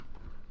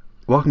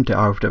Welcome to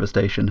Hour of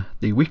Devastation,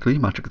 the weekly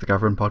Magic the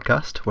Gathering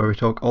podcast, where we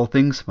talk all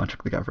things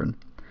Magic the Gathering.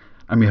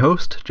 I'm your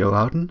host, Joe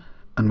Loudon,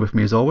 and with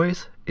me as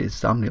always is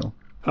Sam Neill.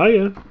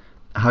 Hiya.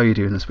 How are you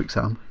doing this week,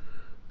 Sam?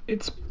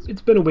 It's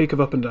been a week of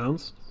up and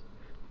downs,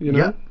 you know?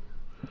 Yeah,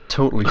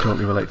 totally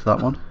relate to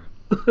that one.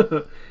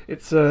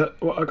 It's I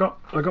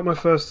got my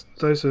first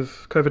dose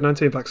of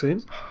COVID-19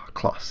 vaccine.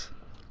 Class.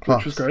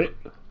 Which was great.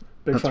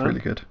 Big That's fan.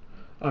 really good.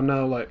 I'm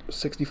now like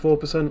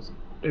 64%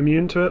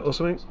 immune to it or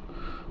something,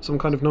 some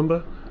kind of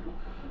number,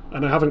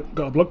 and I haven't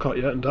got a blood clot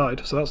yet and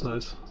died, so that's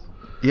nice.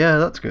 Yeah,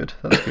 that's good.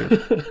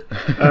 It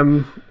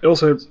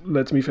also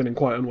led to me feeling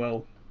quite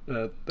unwell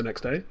the next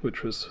day,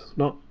 which was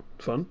not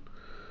fun,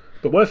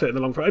 but worth it in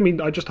the long run. I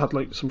mean, I just had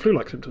like some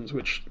flu-like symptoms,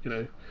 which, you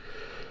know,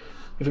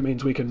 if it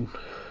means we can,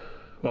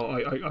 well,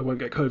 I won't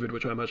get COVID,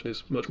 which I imagine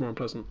is much more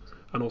unpleasant,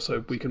 and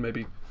also we can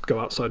maybe go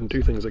outside and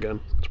do things again.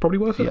 It's probably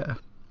worth it. Yeah.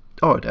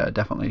 Oh, yeah,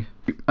 definitely.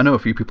 I know a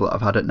few people that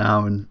have had it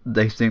now, and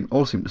they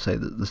all seem to say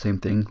the same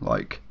thing.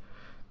 Like,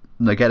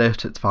 they get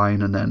it, it's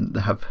fine, and then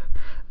they have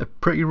a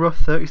pretty rough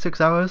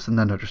 36 hours, and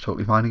then they're just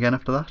totally fine again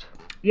after that.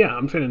 Yeah,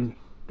 I'm feeling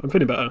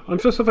better. I'm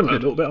still feeling a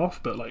little bit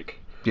off, but like,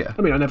 yeah.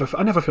 I mean, I never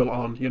feel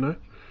on, you know.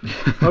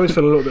 I always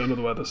feel a little bit under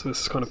the weather, so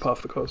this is kind of part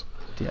of the cause.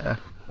 Yeah.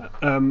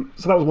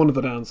 So that was one of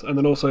the downs, and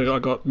then also I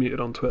got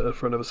muted on Twitter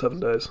for another 7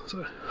 days.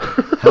 So.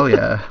 Hell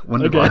yeah!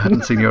 Wonder why I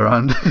hadn't seen you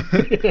around.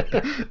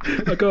 Yeah,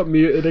 I got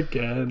muted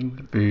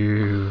again.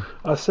 Boo!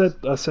 I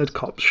said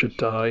cops should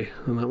die,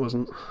 and that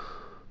wasn't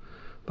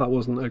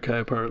okay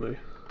apparently.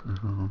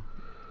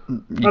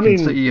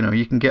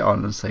 You can get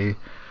on and say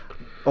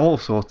all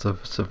sorts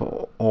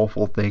of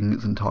awful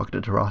things and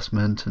targeted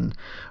harassment and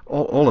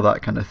all of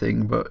that kind of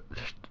thing, but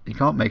you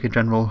can't make a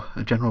general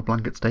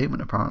blanket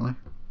statement apparently.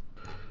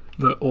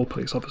 That all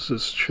police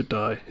officers should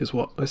die is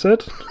what I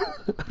said.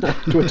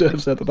 Twitter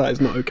have said that is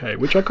not okay,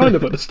 which I kind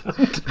of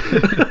understand.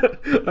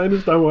 I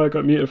understand why I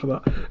got muted for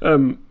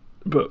that.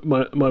 But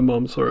my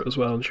mom saw it as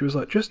well, and she was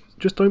like, just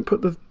don't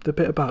put the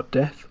bit about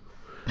death.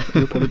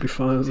 You'll probably be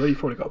fine. I was like, you've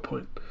probably got a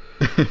point.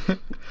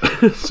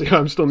 So yeah,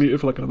 I'm still muted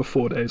for like another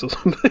 4 days or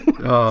something.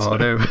 Oh, so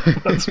no.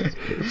 That's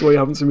why you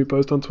haven't seen me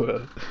post on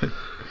Twitter.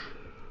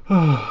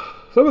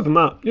 So other than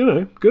that, you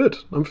know, good.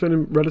 I'm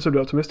feeling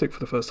relatively optimistic for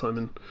the first time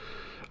in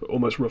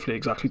almost roughly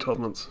exactly 12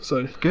 months.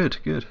 So good.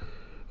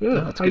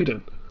 Yeah, how you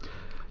doing?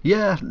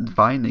 Yeah,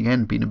 fine.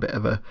 Again, been a bit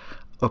of a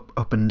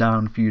up and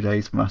down few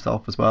days for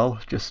myself as well.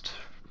 Just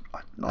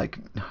like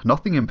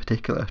nothing in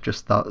particular.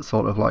 Just that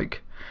sort of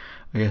like,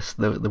 I guess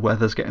the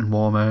weather's getting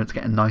warmer. It's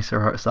getting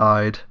nicer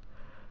outside,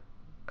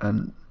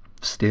 and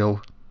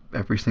still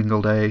every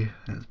single day,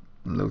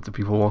 loads of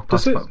people walk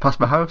past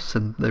my house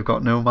and they've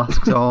got no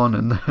masks on,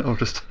 and they'll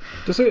just.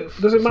 Does it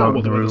matter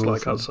what the weather's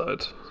like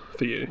outside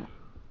for you?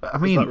 I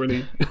mean, is that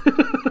really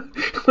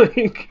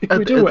like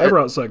we do whatever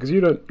outside because you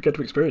don't get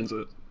to experience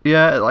it.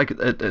 Yeah, like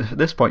at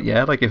this point,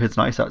 yeah, like if it's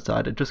nice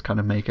outside, it just kind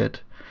of make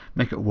it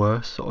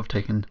worse. Sort of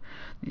taking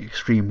the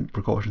extreme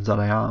precautions that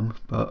I am,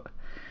 but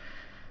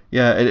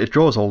yeah, it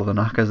draws all of the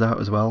knackers out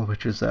as well,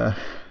 which is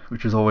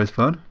always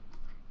fun.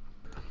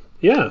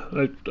 Yeah,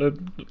 I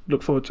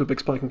look forward to a big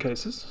spike in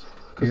cases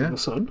because of the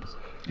sun.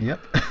 Yep.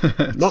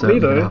 Not me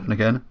though. Happen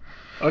again.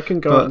 I can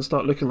go out and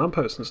start licking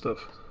lampposts and stuff.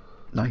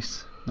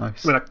 Nice. I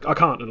mean, I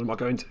can't, and I'm not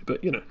going to,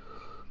 but you know.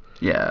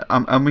 Yeah,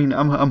 I'm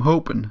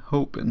hoping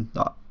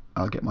that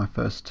I'll get my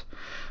first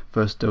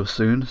dose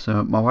soon.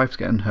 So my wife's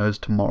getting hers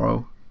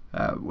tomorrow,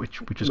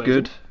 which is amazing.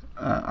 good.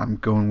 I'm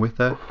going with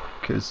her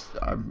because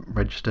I'm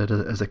registered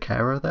as a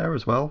carer there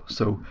as well.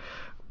 So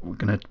we're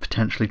gonna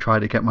potentially try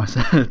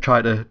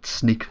to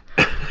sneak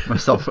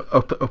myself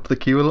up the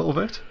queue a little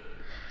bit.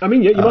 I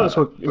mean, yeah, you might as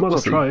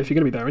well try if you're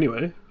going to be there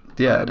anyway.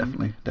 Yeah,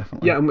 definitely.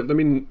 Yeah, I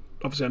mean,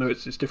 obviously I know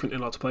it's different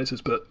in lots of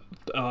places, but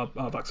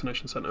our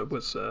vaccination centre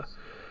was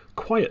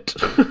quiet.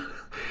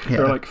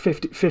 There are like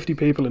 50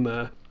 people in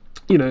there,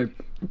 you know,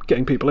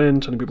 getting people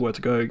in, telling people where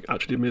to go,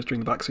 actually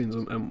administering the vaccines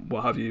and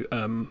what have you.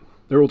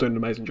 They're all doing an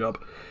amazing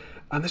job,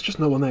 and there's just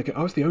no one there.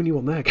 I was the only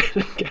one there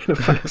getting a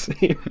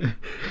vaccine.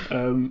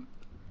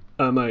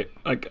 And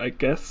I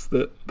guess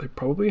that they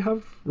probably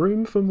have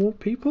room for more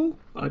people,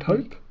 I'd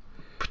hope.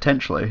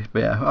 Potentially,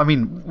 but yeah, I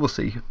mean, we'll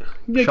see.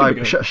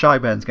 Yeah, Shy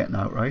Ben's getting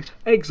out, right?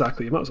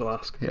 Exactly, you might as well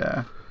ask.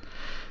 Yeah.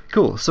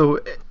 Cool, so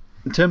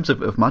in terms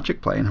of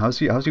Magic playing, how's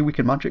your week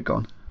in Magic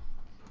gone?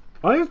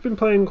 I have been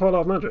playing quite a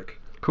lot of Magic.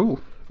 Cool.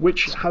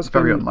 Which has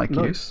very been unlike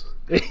nice.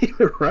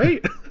 You.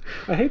 Right?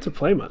 I hate to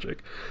play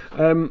Magic.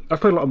 I've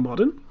played a lot of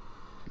Modern.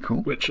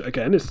 Cool. Which,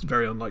 again, is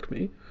very unlike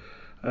me.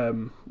 I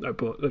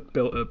built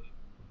a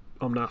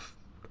Omnath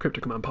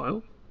Crypto Command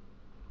pile.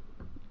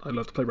 I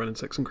love to play Ren and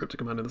 6 and Crypto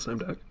Command in the same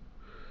deck.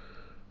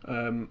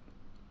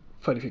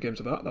 Played a few games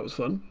of that. That was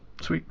fun.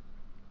 Sweet.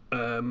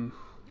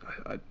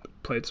 I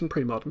played some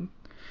pre-modern.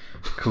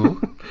 Cool.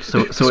 So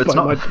it's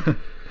not.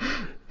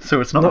 So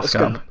it's not a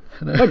scam.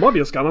 No. It might be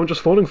a scam. I'm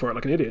just falling for it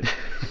like an idiot.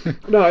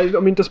 No, I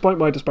mean, despite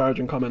my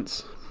disparaging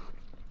comments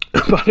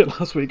about it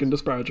last week, and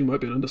disparaging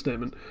might be an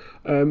understatement.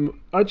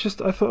 I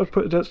thought I'd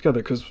put it together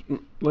because,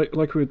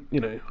 like we,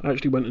 I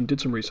actually went and did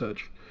some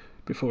research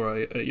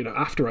before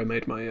after I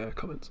made my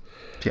comments.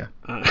 Yeah.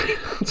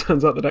 It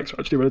turns out the decks are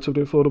actually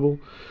relatively affordable.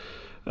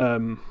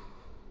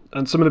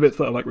 And some of the bits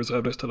that are like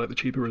reserve list are like the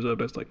cheaper reserve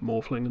list, like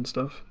Morphling and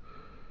stuff.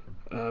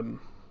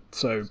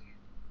 So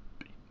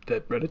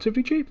they're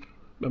relatively cheap,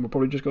 and will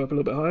probably just go up a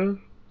little bit higher.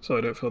 So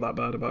I don't feel that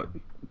bad about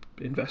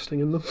investing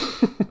in them.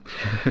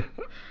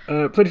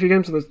 Played a few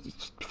games, so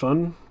it's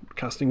fun.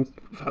 Casting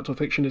Fact or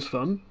Fiction is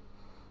fun.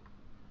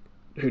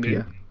 Who knew?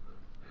 Yeah.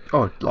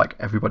 Oh, like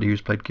everybody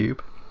who's played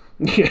Cube.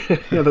 yeah,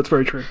 that's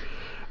very true.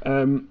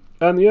 And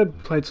yeah,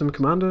 played some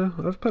Commander.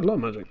 I've played a lot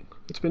of Magic.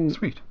 It's been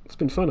sweet. It's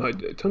been fun.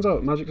 It turns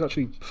out Magic's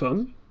actually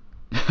fun.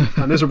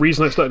 And there's a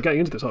reason I started getting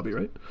into this hobby,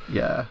 right?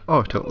 Yeah.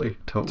 Oh, totally.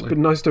 It's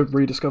been nice to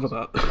rediscover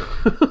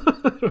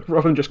that,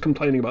 rather than just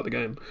complaining about the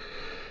game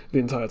the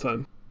entire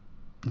time.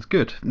 It's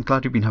good. I'm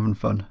glad you've been having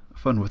fun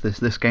with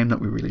this game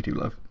that we really do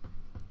love.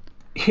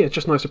 Yeah, it's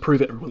just nice to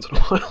prove it every once in a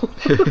while.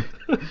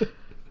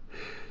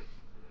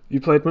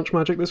 You played much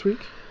Magic this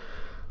week?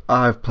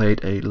 I've played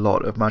a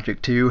lot of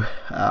Magic too,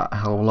 a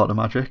hell of a lot of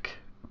Magic,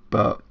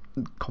 but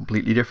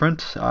completely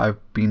different. I've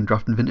been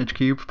drafting Vintage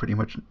Cube pretty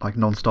much like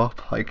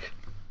non-stop. Like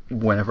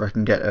whenever I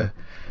can get a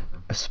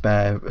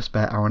spare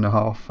hour and a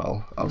half,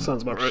 I'll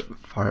sounds about right.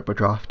 Fire up a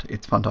draft.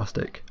 It's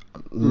fantastic.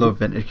 Love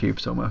Vintage Cube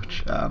so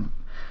much.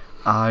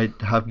 I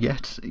have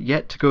yet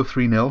to go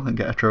 3-0 and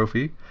get a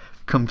trophy.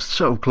 Come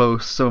so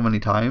close so many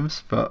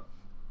times, but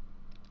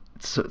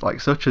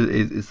such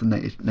is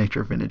the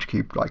nature of Vintage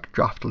Cube, like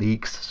draft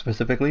leagues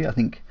specifically. I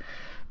think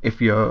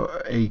if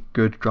you're a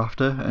good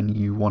drafter and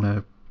you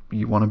wanna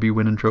be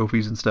winning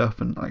trophies and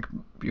stuff, and like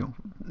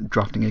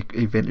drafting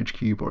a Vintage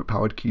Cube or a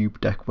Powered Cube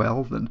deck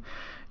well, then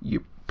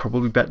you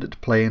probably better to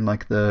play in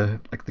like the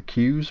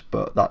queues,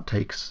 but that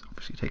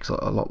obviously takes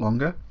a lot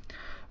longer.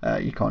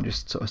 You can't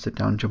just sort of sit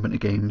down and jump into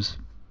games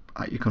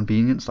at your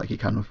convenience like you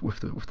can with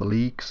the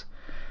leagues.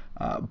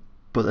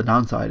 But the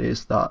downside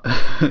is that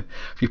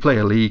if you play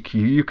a league,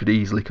 you could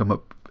easily come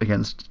up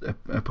against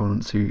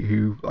opponents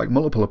who like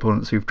multiple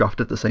opponents who've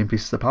drafted the same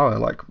pieces of power,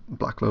 like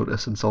Black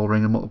Lotus and Sol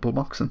Ring and multiple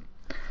Moxen.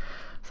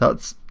 So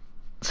that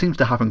seems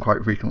to happen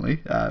quite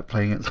frequently,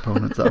 playing against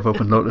opponents that have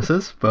opened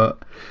Lotuses, but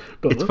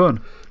it's fun.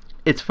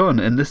 It's fun,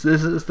 and this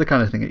is the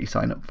kind of thing that you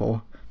sign up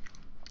for.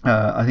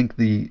 I think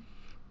the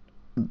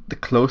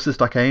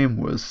closest I came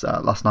was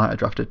last night. I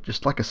drafted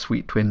just like a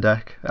sweet twin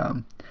deck.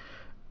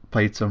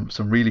 Played some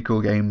really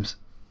cool games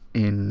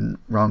in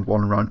round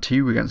 1 and round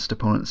 2 against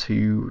opponents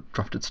who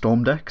drafted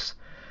Storm decks.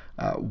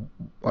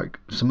 Like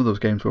some of those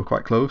games were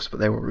quite close,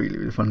 but they were really,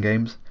 really fun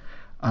games.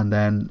 And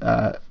then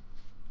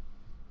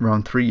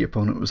round 3,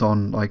 opponent was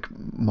on like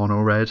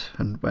mono red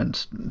and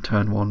went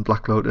turn 1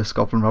 Black Lotus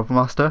Goblin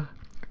Rabblemaster.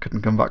 I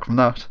couldn't come back from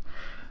that.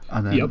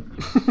 And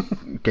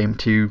then game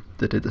 2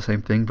 they did the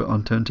same thing, but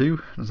on turn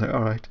 2 I was like,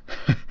 alright.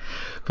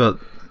 But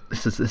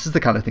this is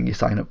the kind of thing you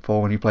sign up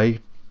for when you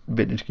play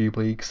Vintage Cube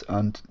leagues,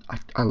 and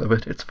I love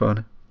it. It's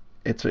fun.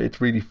 It's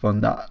really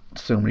fun that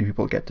so many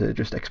people get to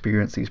just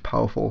experience these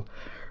powerful,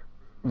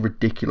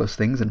 ridiculous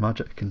things in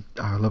Magic, and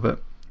I love it.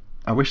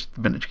 I wish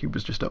Vintage Cube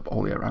was just up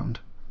all year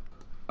round.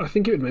 I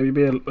think it would maybe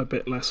be a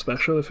bit less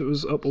special if it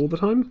was up all the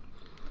time.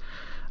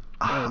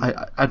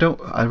 I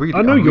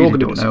know you're going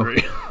to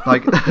disagree.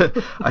 Like,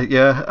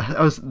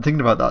 I was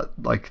thinking about that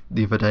like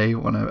the other day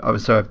when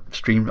I've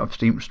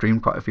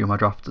streamed quite a few of my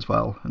drafts as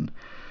well, and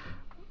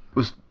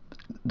was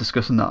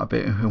discussing that a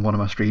bit in one of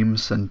my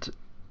streams. And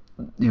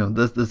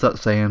there's that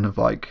saying of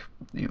like,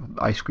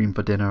 ice cream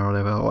for dinner or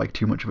whatever, or like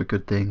too much of a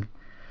good thing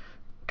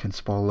can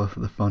spoil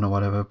the fun or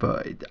whatever.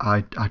 But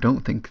I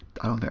don't think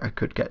I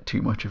could get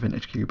too much of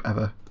Vintage Cube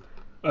ever.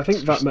 I think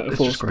that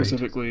metaphor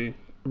specifically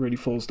really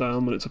falls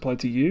down when it's applied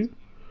to you.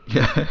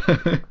 Yeah.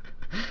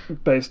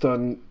 Based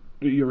on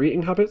your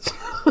eating habits.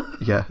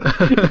 Yeah.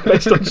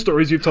 Based on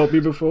stories you've told me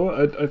before,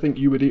 I think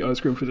you would eat ice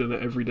cream for dinner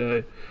every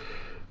day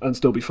and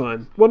still be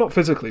fine. Well, not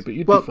physically, but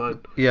you'd be fine.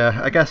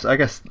 Yeah, I guess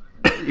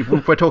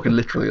if we're talking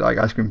literally like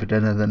ice cream for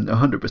dinner, then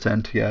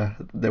 100%, yeah,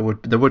 there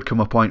would come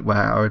a point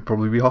where I would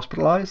probably be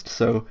hospitalised.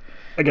 So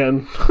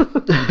again,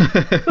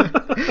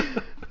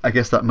 I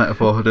guess that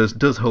metaphor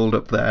does hold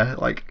up there,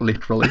 like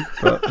literally.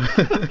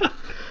 But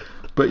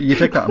but you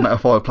take that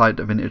metaphor applied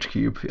to Vintage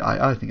Cube,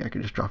 I think I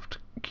could just draft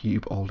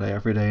Cube all day,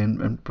 every day,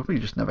 and probably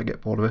just never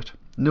get bored of it.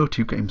 No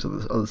 2 games are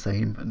the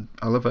same, and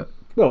I love it.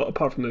 Well,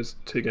 apart from those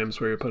 2 games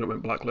where your opponent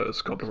went Black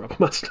Lotus, Goblin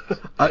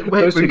Rabblemaster.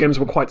 Those 2 games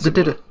were quite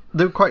similar.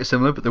 They were quite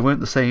similar, but they weren't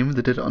the same.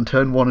 They did it on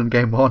turn 1 in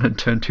game 1 and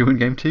turn 2 in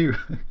game 2.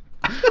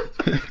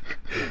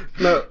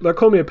 Now,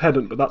 call me a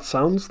pedant, but that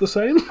sounds the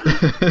same.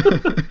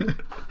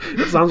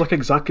 It sounds like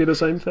exactly the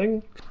same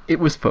thing. It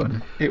was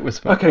fun.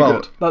 Okay,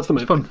 good. That's the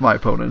main thing. Fun for my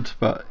opponent,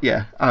 but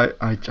yeah,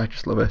 I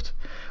just love it.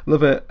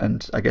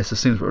 And I guess as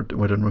soon as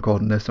we're done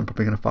recording this, I'm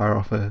probably going to fire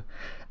off a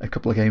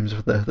couple of games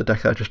with the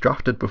deck I just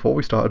drafted before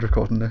we started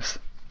recording this.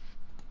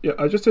 Yeah,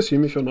 I just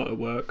assume if you're not at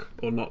work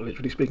or not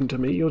literally speaking to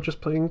me, you're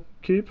just playing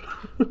Cube.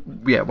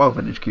 Yeah, while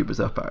Vintage Cube is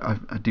up,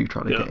 I do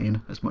try to get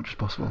in as much as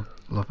possible.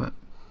 Love it.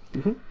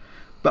 Mm-hmm.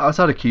 But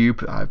outside of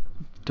Cube, I've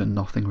done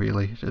nothing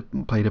really. Just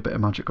played a bit of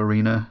Magic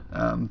Arena,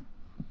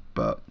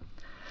 but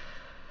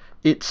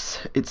it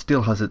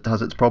still has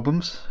its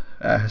problems.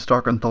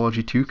 Historic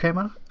Anthology 2 came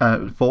out.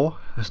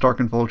 Historic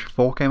Anthology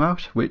 4 came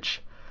out,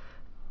 which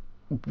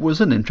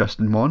was an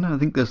interesting one. I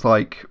think there's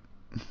like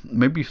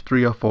maybe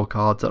 3 or 4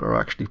 cards that are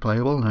actually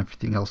playable, and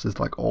everything else is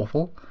like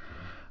awful.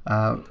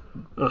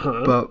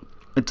 But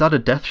it's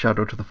added Death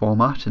Shadow to the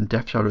format, and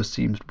Death Shadow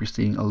seems to be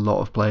seeing a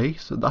lot of play,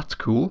 so that's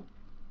cool.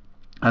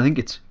 I think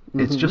it's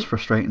just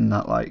frustrating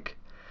that like.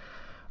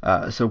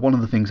 So one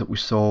of the things that we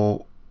saw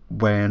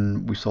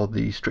when we saw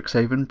the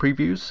Strixhaven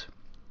previews,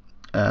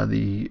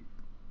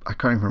 I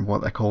can't even remember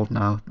what they're called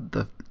now.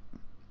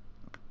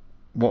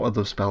 What are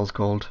those spells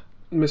called?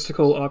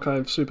 Mystical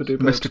Archive Super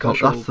Duper Mystical,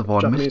 Special that's the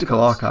one. Japanese Mystical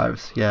cards.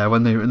 Archives. Yeah,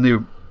 when they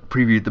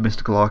previewed the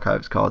Mystical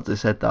Archives cards, they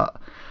said that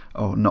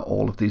not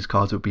all of these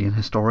cards would be in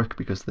Historic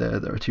because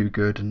they're too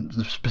good, and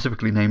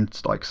specifically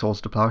named like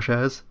Swords to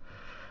Plowshares.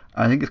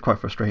 I think it's quite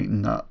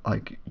frustrating that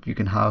like you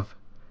can have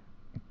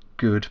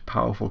good,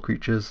 powerful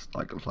creatures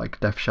like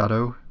Death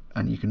Shadow,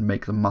 and you can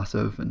make them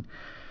massive, and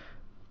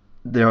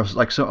there's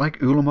like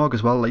Ulamog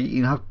as well. Like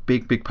you can have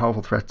big,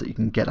 powerful threats that you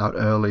can get out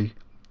early,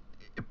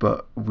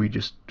 but we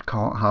just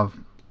can't have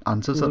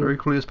answers that are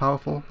equally as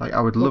powerful. Like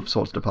I would love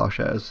Swords to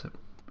Plowshares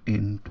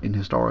in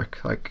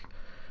Historic. Like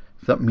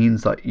that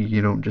means that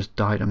you don't just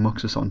die to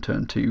Muxus on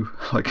turn 2.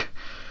 Like,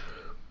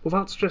 well,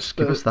 that's just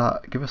give us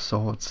that. Give us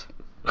swords.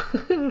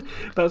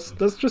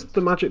 that's just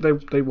the magic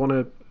they want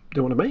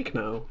to make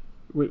now.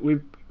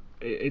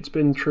 It's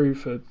been true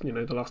for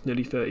the last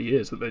nearly 30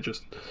 years that they're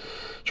just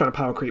trying to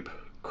power creep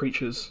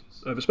creatures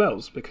over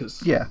spells,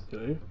 because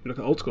you look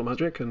at old school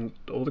Magic and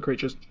all the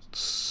creatures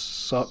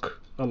suck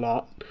a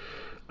lot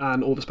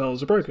and all the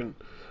spells are broken,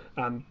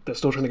 and they're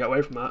still trying to get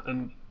away from that.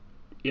 And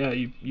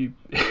you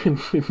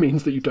it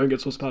means that you don't get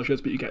Swords to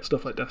Plowshares, but you get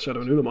stuff like Death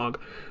Shadow and Ulamog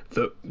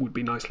that would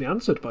be nicely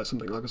answered by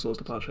something like a Swords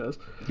to Plowshares.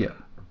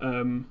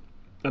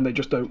 And they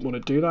just don't want to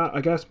do that, I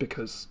guess,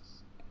 because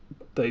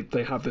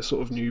they have this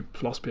sort of new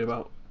philosophy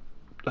about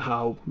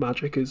how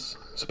Magic is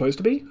supposed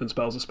to be, and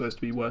spells are supposed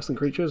to be worse than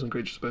creatures, and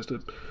creatures are supposed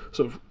to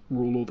sort of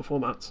rule all the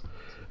formats.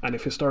 And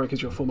if Historic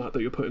is your format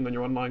that you're putting on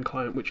your online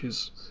client, which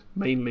is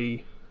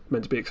mainly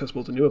meant to be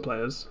accessible to newer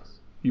players,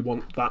 you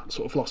want that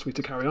sort of philosophy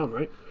to carry on,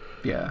 right?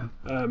 Yeah.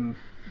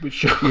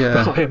 Which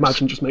I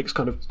imagine just makes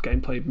kind of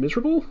gameplay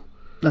miserable.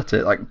 That's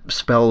it. Like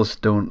spells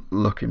don't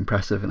look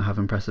impressive and have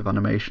impressive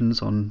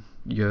animations on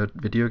your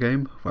video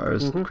game,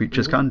 whereas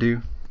creatures can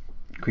do.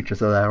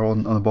 Creatures are there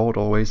on the board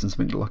always and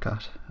something to look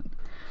at.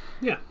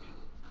 Yeah.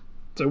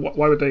 So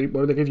why would they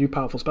give you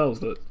powerful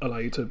spells that allow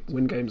you to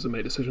win games and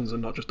make decisions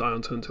and not just die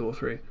on turn 2 or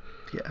 3?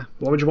 Yeah.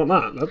 Why would you want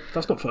that?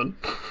 That's not fun.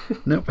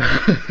 Nope.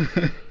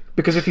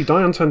 Because if you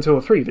die on turn 2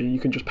 or 3, then you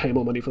can just pay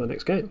more money for the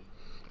next game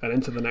and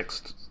enter the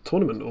next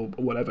tournament or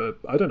whatever.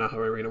 I don't know how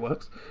Arena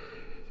works.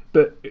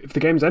 But if the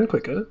games end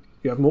quicker,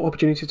 you have more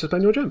opportunity to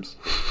spend your gems.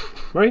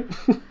 Right?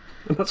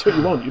 And that's what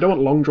you want. You don't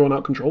want long drawn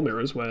out control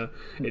mirrors where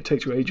it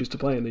takes you ages to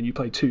play and then you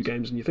play 2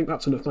 games and you think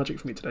that's enough Magic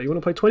for me today. You want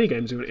to play 20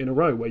 games in a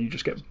row where you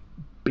just get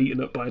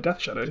beaten up by a Death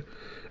Shadow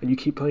and you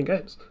keep playing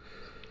games.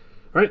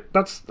 Right?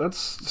 That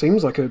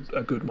seems like a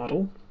good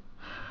model.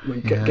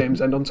 When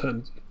games end on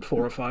turn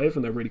 4 or 5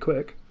 and they're really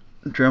quick.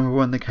 Do you remember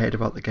when they cared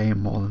about the game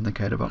more than they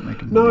cared about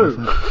making money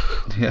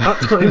off it? Yeah.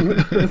 That time,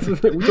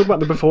 we talk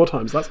about the before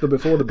times. That's the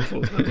before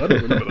times. I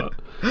don't remember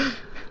that.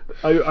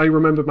 I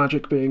remember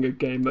Magic being a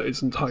game that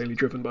is entirely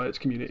driven by its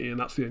community, and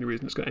that's the only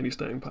reason it's got any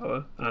staying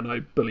power. And I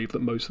believe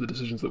that most of the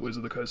decisions that Wizards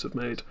of the Coast have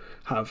made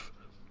have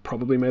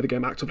probably made the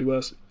game actively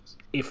worse.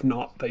 If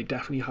not, they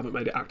definitely haven't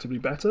made it actively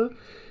better.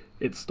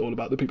 It's all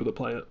about the people that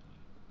play it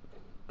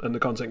and the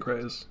content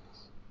creators.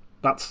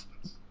 That's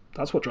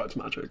what drives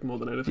Magic more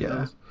than anything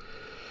else.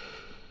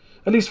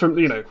 At least from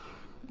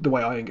the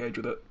way I engage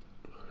with it.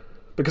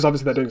 Because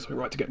obviously they're doing something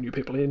right to get new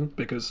people in,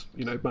 because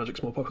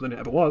Magic's more popular than it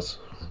ever was.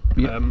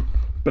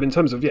 But in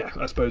terms of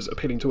I suppose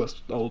appealing to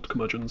us old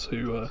curmudgeons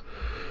who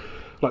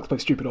like to play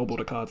stupid old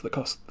border cards that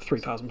cost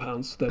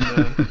 £3,000,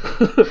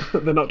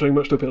 then they're not doing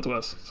much to appeal to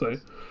us.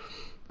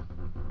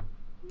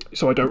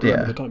 So I don't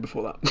remember the time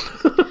before that.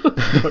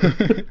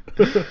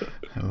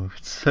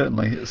 It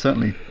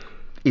certainly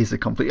is a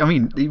complete. I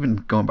mean, even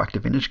going back to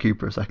Vintage Cube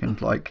for a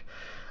second, like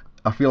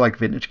I feel like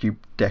Vintage Cube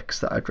decks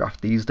that I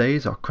draft these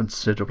days are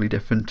considerably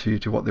different to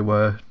what they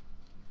were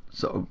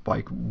sort of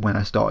like when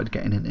I started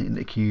getting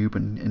into Cube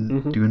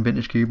and doing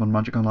Vintage Cube on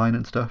Magic Online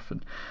and stuff.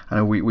 And I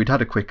know we'd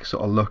had a quick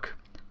sort of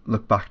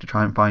look back to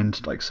try and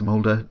find like some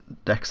older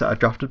decks that I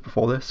drafted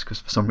before this, because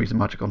for some reason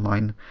Magic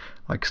Online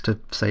likes to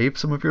save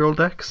some of your old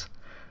decks.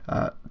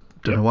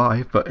 Don't know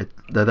why, but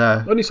they're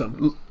there. Only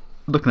some.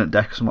 Looking at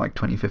decks from like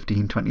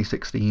 2015,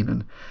 2016,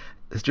 and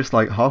it's just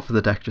like half of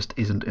the deck just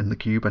isn't in the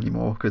cube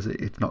anymore because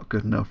it's not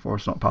good enough or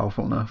it's not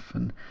powerful enough.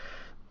 And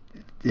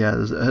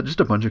there's just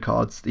a bunch of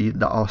cards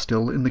that are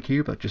still in the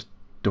cube that just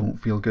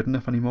don't feel good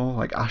enough anymore.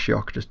 Like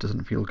Ashiok just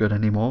doesn't feel good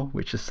anymore,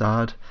 which is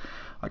sad.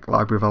 Like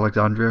Library of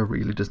Alexandria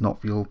really does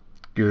not feel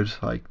good.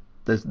 Like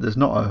there's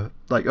not a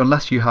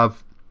unless you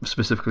have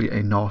specifically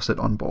a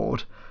Narset on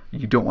board,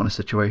 you don't want a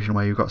situation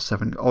where you've got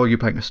 7, or you're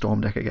playing a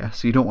Storm deck, I guess,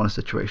 so you don't want a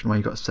situation where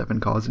you've got 7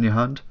 cards in your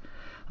hand.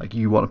 Like,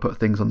 you want to put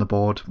things on the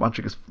board.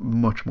 Magic is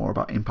much more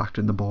about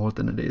impacting the board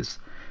than it is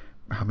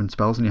having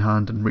spells in your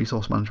hand and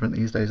resource management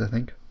these days, I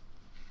think.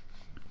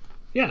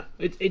 Yeah,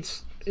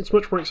 it's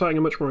much more exciting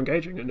and much more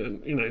engaging,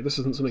 and you know, this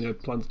isn't something I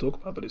plan to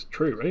talk about, but it's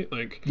true, right?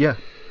 Like, yeah,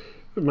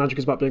 Magic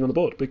is about being on the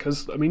board,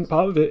 because I mean,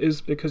 part of it is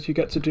because you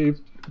get to do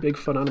big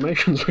fun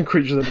animations when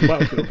creatures enter the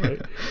battlefield,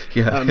 right?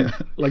 yeah.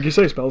 Like you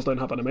say, spells don't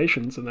have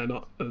animations, and they're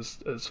not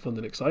as fun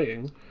and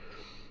exciting,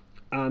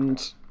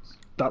 and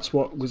that's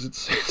what Wizards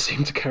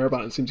seem to care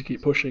about and seem to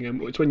keep pushing.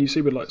 And it's when you see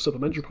with like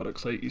supplementary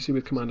products, like you see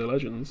with Commander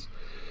Legends,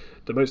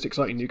 the most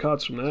exciting new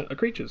cards from there are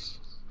creatures,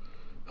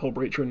 Hull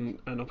Breacher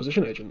and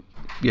Opposition Agent.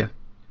 Yeah.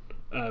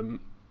 And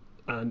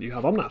you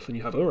have Omnath, and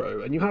you have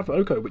Uro, and you have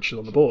Oko, which is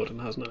on the board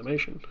and has an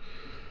animation,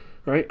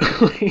 right?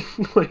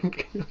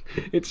 like,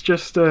 it's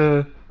just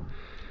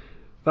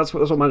that's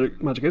what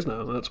Magic is now,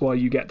 and that's why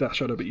you get Death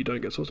Shadow, but you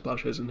don't get Swords to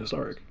Plowshares in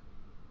Historic,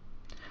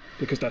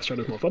 because Death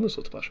Shadow is more fun than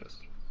Swords to Plowshares.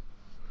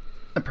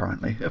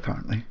 Apparently.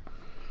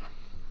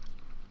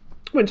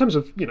 Well, in terms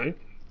of, you know,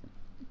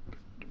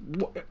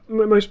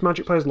 most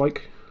Magic players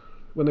like,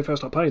 when they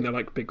first start playing, they're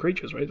like big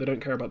creatures, right? They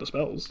don't care about the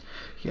spells.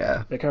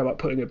 Yeah. They care about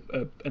putting an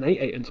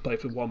 8/8 into play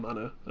for 1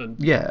 mana. And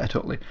yeah,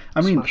 totally.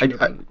 I mean,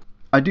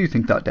 I do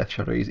think that Death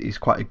Shadow is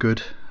quite a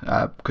good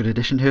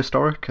addition to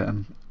Historic.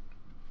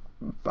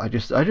 I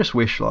just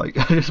wish we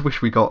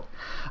got,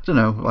 I don't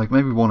know, like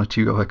maybe 1 or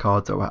 2 other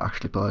cards that were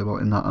actually playable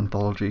in that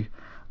anthology,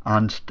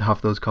 and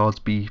have those cards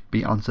be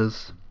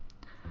answers.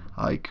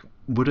 Like,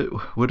 would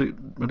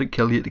it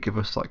kill you to give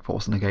us like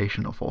Force of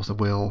Negation or Force of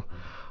Will,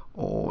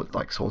 or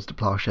like Swords to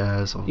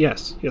Plowshares? Or...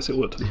 Yes, it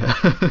would. Yeah.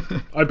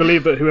 I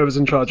believe that whoever's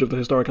in charge of the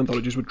Historic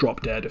anthologies would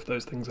drop dead if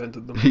those things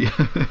entered them. Yeah.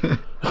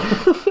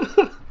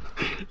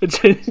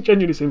 It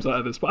genuinely seems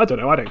like this, but I don't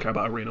know. I don't care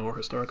about Arena or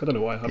Historic. I don't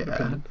know why I have an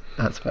opinion.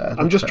 That's fair.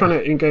 I'm just trying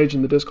to engage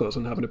in the discourse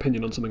and have an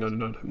opinion on something I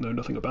know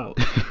nothing about.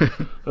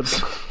 That's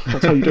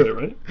how you do it,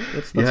 right?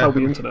 That's how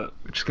we internet.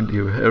 We're just going to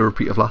do a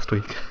repeat of last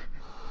week.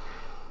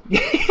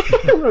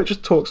 Right,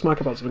 just talk smack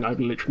about something I have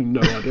literally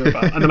no idea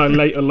about, and then I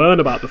later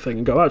learn about the thing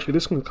and go, actually,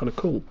 this one's kind of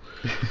cool.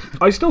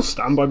 I still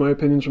stand by my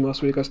opinions from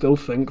last week. I still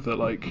think that,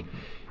 like,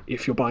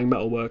 if you're buying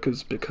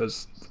Metalworkers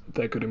because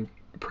they're good in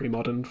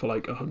pre-modern for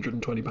like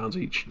 £120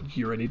 each,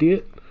 you're an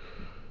idiot,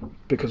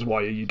 because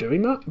why are you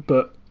doing that?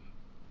 But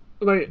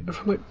like,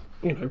 if I'm like,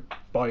 you know,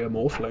 buy a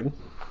Morphling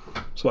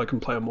so I can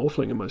play a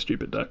Morphling in my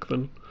stupid deck,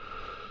 then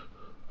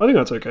I think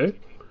that's okay.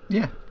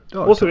 Yeah.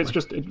 Also, it's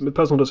just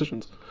personal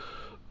decisions.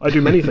 I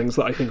do many things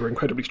that I think are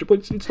incredibly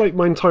stupid. It's like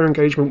my entire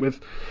engagement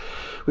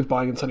with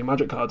buying and selling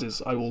Magic cards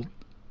is I will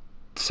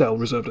sell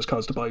reserve list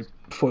cards to buy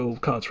foil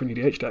cards for an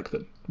EDH deck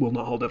that will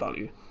not hold their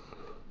value.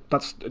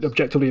 That's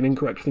objectively an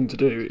incorrect thing to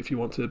do if you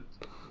want to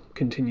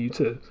continue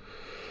to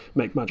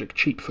make Magic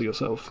cheap for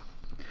yourself,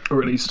 or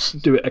at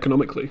least do it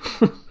economically.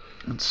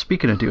 And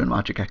speaking of doing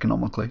Magic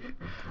economically,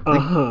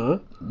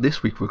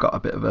 this week we've got a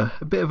bit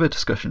of a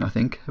discussion. I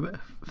think a bit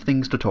of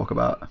things to talk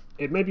about.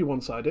 It may be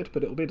one-sided,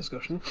 but it'll be a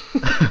discussion.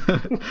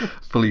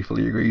 Fully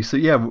agree. So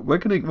yeah, we're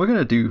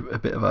gonna do a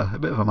bit of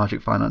a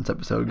Magic finance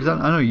episode, because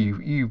I know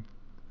you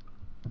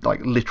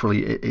like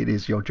literally it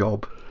is your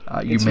job.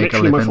 It's make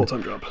literally a living, my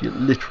full-time job. You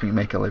literally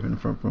make a living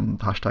from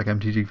hashtag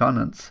MTG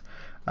Finance.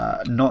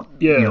 Not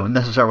you know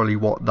necessarily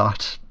what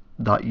that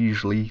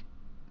usually,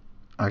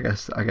 I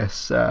guess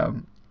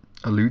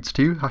alludes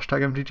to,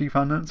 hashtag MTG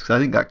Finance, because I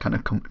think that kind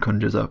of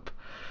conjures up,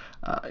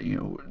 you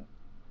know,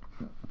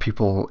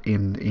 people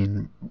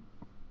in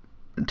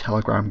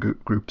Telegram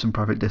groups and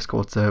private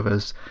Discord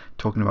servers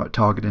talking about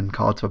targeting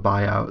cards for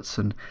buyouts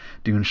and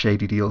doing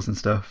shady deals and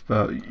stuff.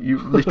 But you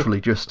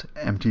literally just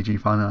MTG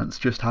Finance,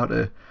 just how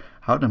to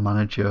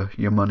manage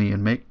your money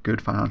and make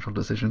good financial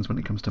decisions when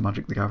it comes to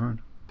Magic the Gathering.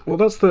 Well,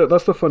 that's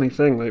the funny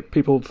thing. Like,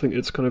 people think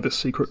it's kind of this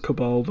secret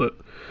cabal that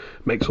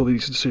makes all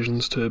these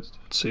decisions to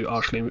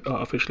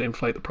artificially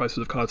inflate the prices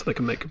of cards so they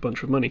can make a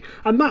bunch of money,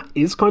 and that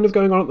is kind of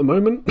going on at the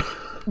moment.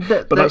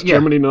 But that's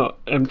generally not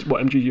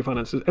what MTG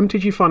Finance is.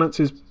 MTG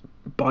Finance is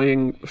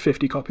buying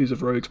 50 copies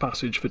of Rogue's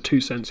Passage for 2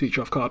 cents each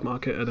off Card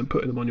Market, and then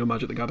putting them on your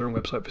Magic the Gathering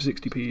website for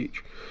 60p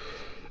each,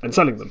 and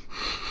selling them,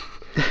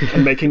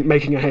 and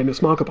making a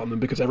heinous markup on them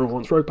because everyone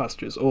wants Rogue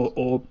Passages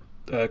or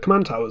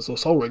Command Towers or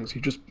Sol Rings.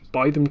 You just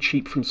buy them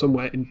cheap from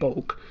somewhere in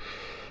bulk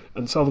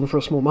and sell them for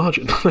a small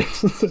margin.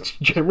 That's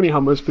generally how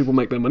most people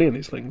make their money in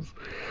these things.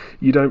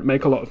 You don't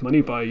make a lot of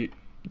money by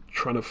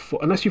trying to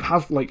unless you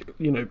have, like,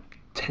 you know,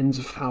 tens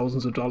of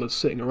thousands of dollars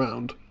sitting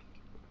around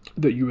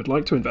that you would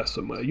like to invest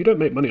somewhere. You don't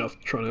make money off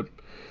trying to,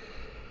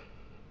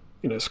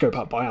 you know, scope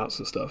out buyouts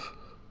and stuff.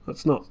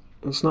 That's not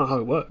how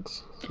it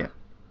works. Yeah.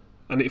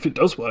 And if it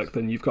does work,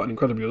 then you've gotten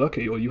incredibly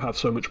lucky, or you have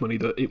so much money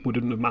that it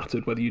wouldn't have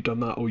mattered whether you'd done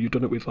that or you'd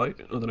done it with, like,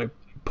 I don't know,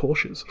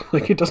 Porsches.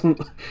 Like, it doesn't...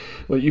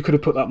 Like, you could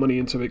have put that money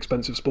into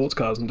expensive sports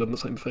cars and done the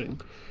same thing.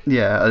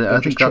 Yeah,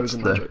 I think that's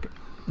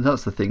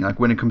the thing.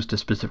 Like, when it comes to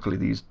specifically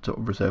these sort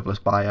of reserve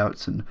list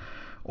buyouts and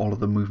all of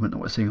the movement that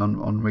we're seeing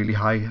on really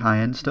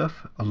high-end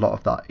stuff, a lot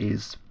of that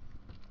is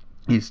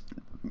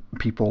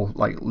people,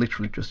 like,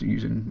 literally just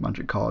using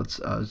Magic cards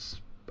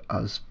as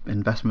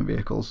investment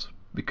vehicles.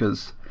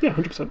 because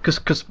 100%.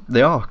 Because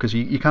they are, because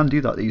you can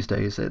do that these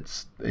days.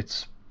 It's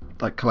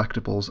like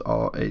collectibles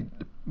are a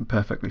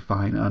perfectly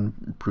fine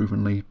and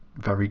provenly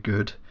very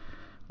good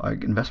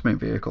like investment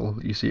vehicle.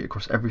 You see it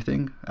across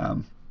everything.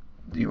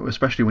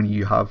 Especially when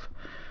you have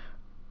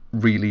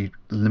really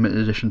limited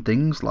edition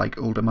things like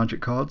older Magic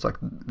cards. Like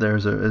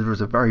there's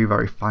a very,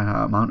 very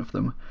finite amount of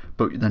them,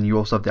 but then you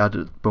also have the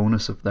added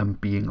bonus of them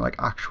being like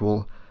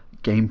actual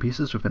game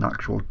pieces with an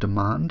actual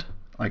demand.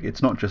 Like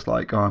it's not just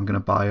like, oh, I'm going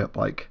to buy up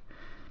like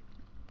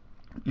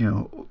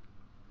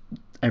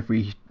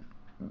every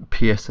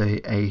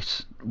PSA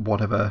 8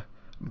 whatever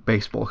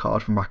baseball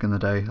card from back in the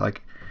day.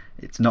 Like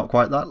it's not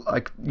quite that.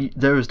 Like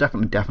there is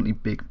definitely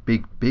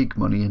big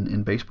money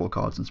in baseball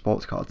cards and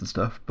sports cards and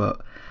stuff,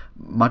 but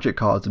Magic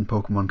cards and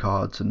Pokemon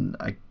cards and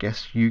I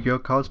guess Yu-Gi-Oh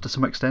cards to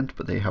some extent,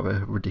 but they have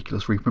a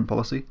ridiculous reprint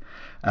policy.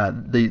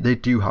 They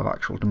do have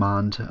actual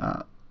demand,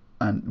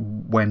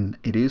 and when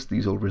it is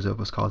these old reserve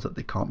list cards that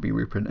they can't be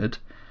reprinted,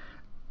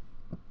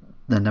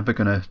 they're never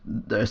gonna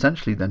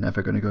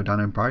go down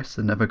in price.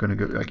 They're never gonna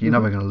go, like, you're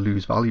never gonna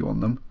lose value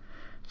on them.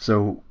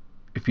 So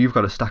if you've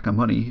got a stack of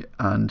money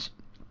and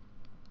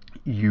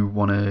you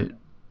want to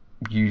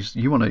use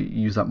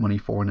that money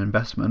for an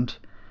investment,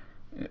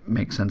 it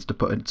makes sense to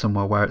put it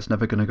somewhere where it's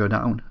never going to go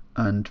down.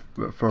 And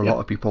for a lot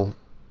of people,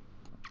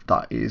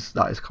 that is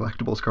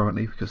collectibles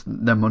currently, because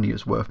their money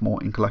is worth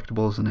more in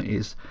collectibles than it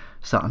is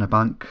sat in a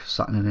bank,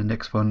 sat in an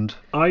index fund.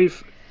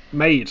 I've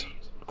made,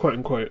 quote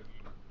unquote,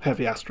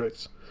 heavy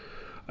asterisks,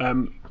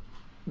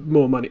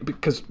 more money,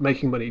 because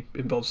making money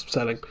involves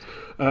selling,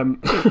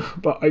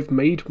 but I've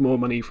made more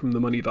money from the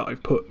money that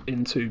I've put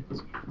into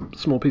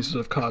small pieces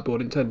of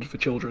cardboard intended for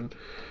children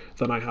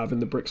than I have in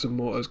the bricks and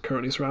mortars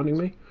currently surrounding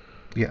me.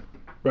 Yeah.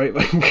 Right,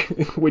 like,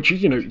 which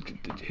is,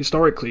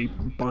 historically,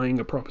 buying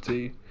a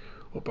property,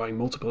 or buying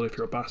multiple if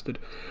you're a bastard,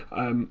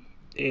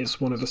 is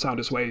one of the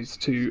soundest ways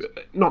to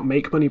not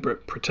make money,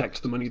 but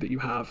protect the money that you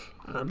have,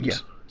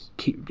 and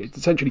keep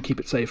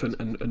it safe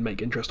and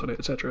make interest on it,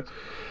 etc.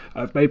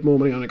 I've made more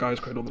money on a guy's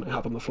cradle than I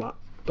have on the flat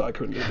that I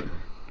currently live in,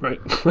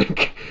 right?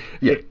 Like,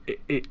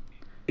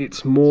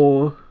 it's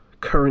more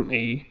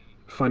currently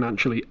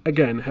financially,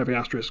 again, heavy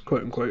asterisk,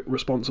 quote unquote,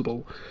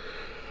 responsible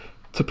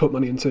to put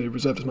money into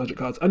reserve-list Magic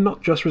cards, and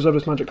not just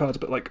reserve-list Magic cards,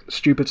 but like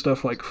stupid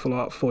stuff like Full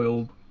Art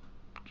Foil,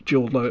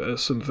 Jeweled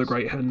Lotus, and The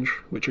Great Henge,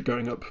 which are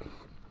going up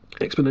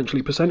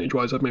exponentially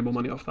percentage-wise. I've made more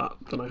money off that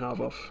than I have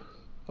off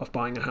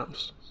buying a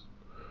house,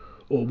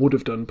 or would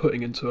have done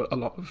putting into a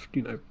lot of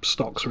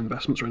stocks or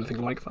investments or anything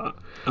like that.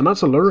 And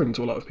that's alluring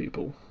to a lot of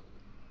people,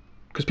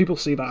 because people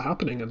see that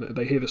happening and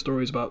they hear the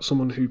stories about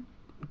someone who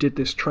did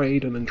this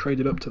trade and then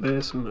traded up to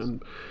this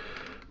and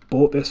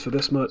bought this for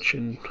this much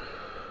in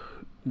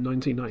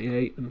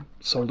 1998 and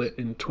sold it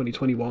in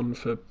 2021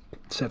 for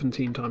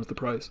 17 times the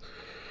price.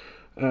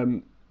 A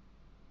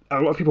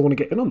lot of people want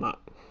to get in on that,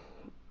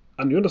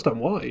 and you understand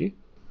why,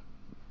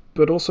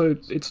 but also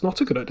it's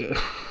not a good idea.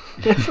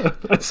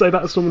 I'd say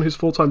that as someone whose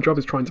full-time job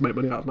is trying to make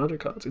money out of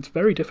Magic cards. It's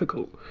very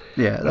difficult.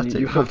 Yeah, that's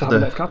you have to have a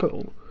lot of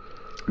capital.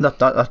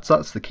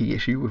 That's the key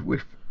issue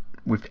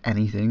with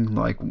anything.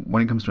 Like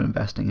when it comes to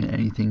investing in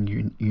anything,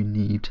 you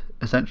need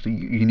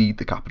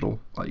the capital.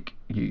 Like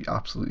you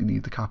absolutely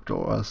need the capital,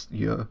 or else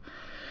you're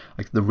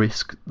like the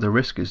risk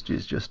is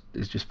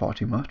just far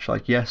too much.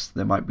 Like yes,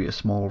 there might be a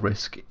small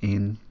risk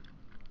in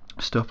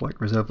stuff like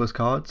reserve list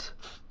cards,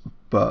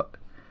 but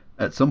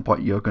at some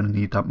point you're going to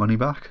need that money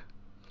back,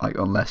 like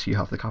unless you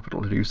have the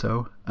capital to do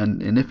so.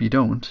 And if you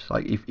don't,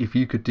 like if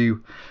you could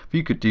do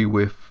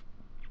with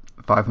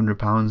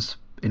 £500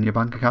 in your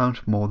bank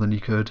account more than you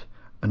could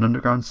an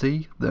Underground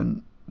Sea,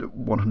 then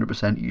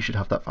 100% you should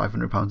have that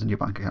 £500 in your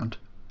bank account.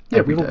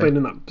 Yeah, we've all been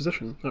in that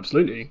position,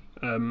 absolutely,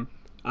 and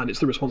it's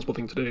the responsible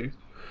thing to do.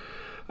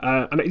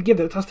 And yeah,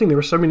 that's the thing. There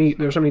are so many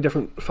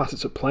different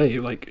facets at play.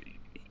 Like,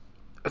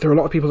 there are a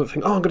lot of people that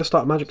think, "Oh, I'm going to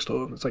start a Magic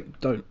store." And it's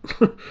like, don't,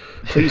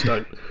 please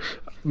don't.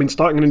 I mean,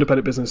 starting an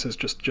independent business is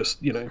just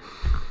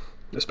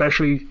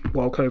especially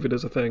while COVID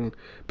is a thing,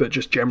 but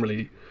just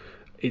generally,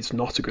 it's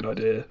not a good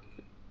idea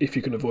if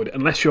you can avoid it,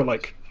 unless you're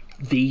like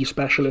the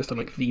specialist and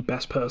like the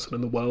best person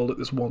in the world at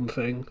this one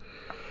thing.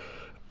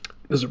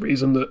 There's a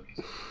reason that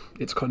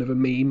it's kind of a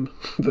meme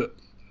that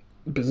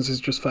businesses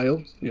just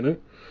fail,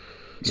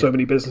 so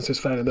many businesses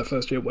fail in their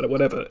first year,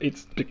 whatever.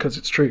 It's because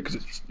it's true,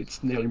 because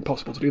it's nearly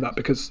impossible to do that,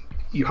 because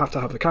you have to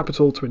have the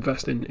capital to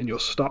invest in your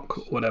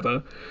stock,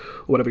 whatever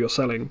you're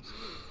selling,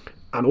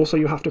 and also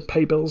you have to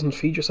pay bills and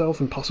feed yourself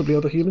and possibly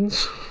other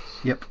humans,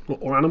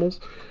 or animals,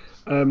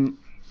 and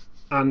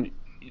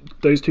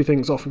those two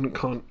things often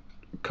can't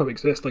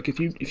coexist. Like if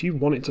you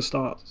wanted to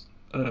start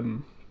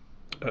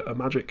a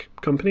Magic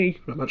company,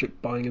 a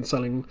Magic buying and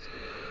selling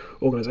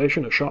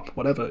organization, a shop,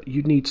 whatever,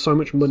 you'd need so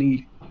much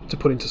money to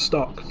put into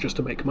stock just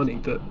to make money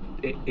that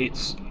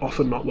it's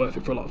often not worth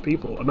it for a lot of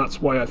people. And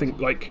that's why I think,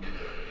 like,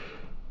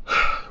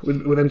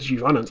 with MTG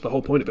Finance, the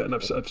whole point of it, and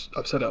I've said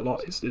it a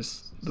lot,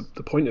 is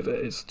the point of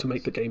it is to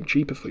make the game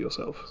cheaper for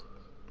yourself,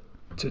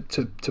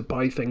 to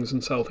buy things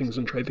and sell things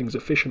and trade things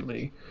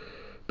efficiently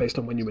based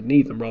on when you would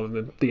need them, rather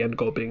than the end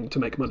goal being to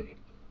make money.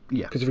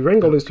 Yeah. Because if your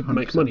end goal is to 100%.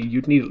 make money,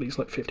 you'd need at least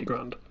like 50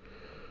 grand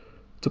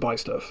to buy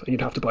stuff, and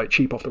you'd have to buy it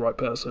cheap off the right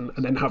person,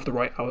 and then have the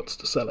right outlets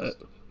to sell it.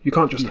 You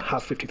can't just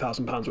have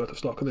 £50,000 worth of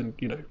stock and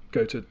then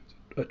go to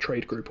a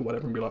trade group or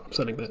whatever and be like, I'm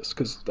selling this,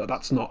 because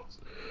that's not.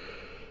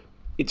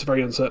 It's a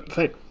very uncertain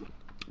thing.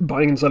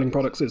 Buying and selling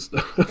products is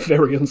a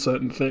very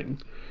uncertain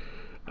thing,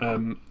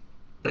 and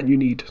you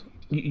need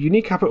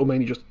capital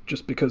mainly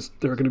just because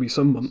there are going to be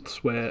some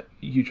months where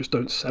you just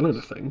don't sell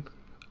anything,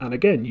 and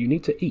again, you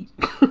need to eat.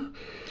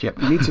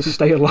 Yep. You need to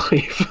stay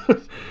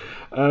alive.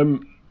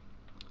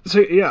 So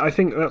yeah, I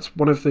think that's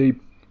one of the.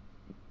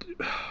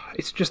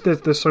 It's just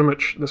there's so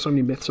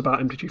many myths about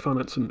MTG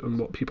Finance and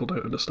what people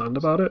don't understand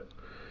about it,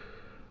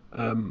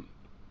 and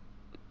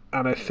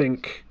I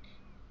think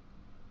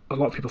a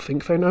lot of people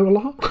think they know a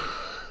lot.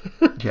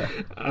 Yeah.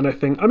 And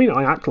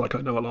I act like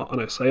I know a lot,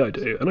 and I say I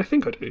do, and I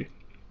think I do,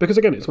 because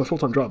again, it's my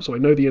full-time job, so I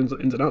know the ins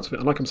and outs of it.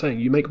 And like I'm saying,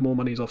 you make more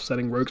money off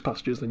selling Rogues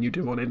Passages than you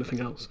do on anything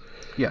else.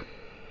 Yeah.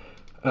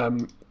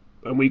 And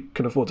we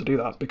can afford to do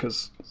that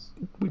because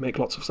we make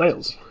lots of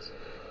sales.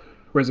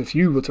 Whereas if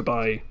you were to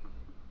buy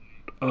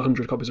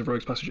 100 copies of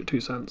Rogue's Passage at 2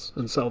 cents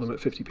and sell them at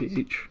 50p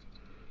each,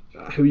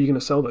 who are you going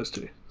to sell those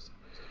to?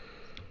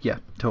 Yeah,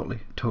 totally.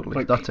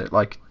 Like, that's it.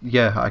 Like,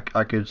 yeah,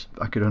 I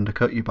could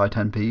undercut you by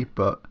 10p,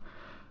 but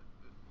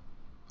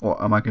what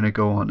am I going to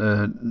go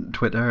on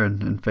Twitter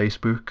and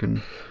Facebook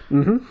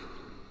and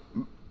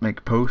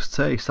make posts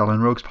selling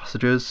Rogue's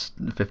Passages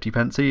 50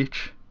 pence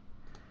each?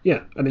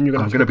 Yeah, and then you're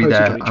going to be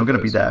there. I'm going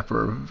to be there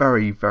for a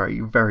very, very,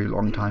 very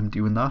long time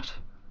doing that.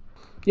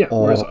 Yeah,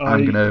 or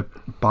I'm going to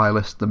buy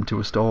list them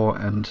to a store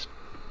and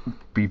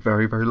be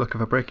very, very lucky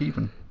if I break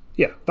even.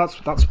 Yeah,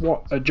 that's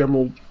what a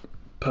general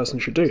person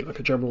should do. Like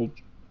a general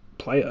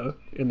player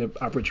in the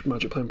average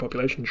Magic playing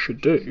population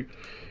should do,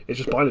 is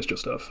just buy list your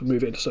stuff and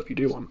move it into stuff you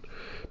do want.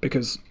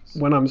 Because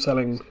when I'm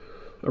selling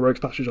a Rogue's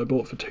Passage I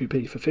bought for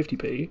 2p for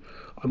 50p,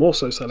 I'm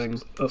also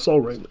selling a Sol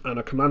Ring and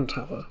a Command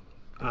Tower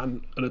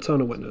and an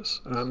Eternal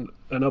Witness and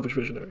an Elvish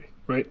Visionary,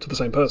 right, to the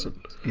same person.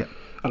 Yeah.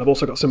 And I've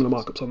also got similar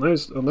markups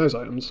on those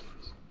items.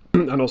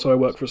 And also I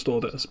work for a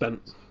store that has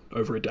spent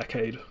over a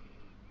decade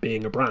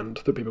being a brand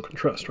that people can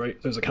trust, right?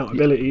 There's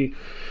accountability,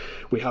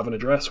 we have an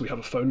address, we have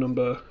a phone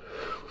number,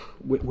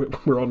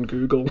 we're on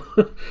Google.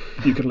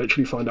 You can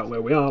literally find out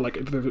where we are. Like,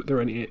 if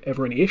there are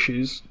ever any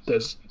issues,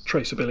 there's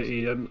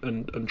traceability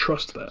and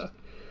trust there.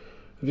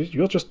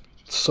 You're just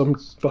some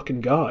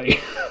fucking guy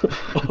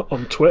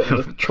on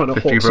Twitter trying to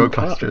hawk some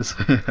cards.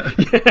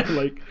 Yeah,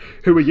 like,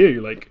 who are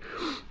you? Like,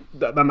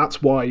 and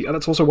that's why, and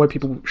that's also why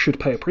people should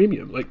pay a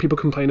premium. Like, people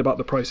complain about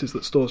the prices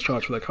that stores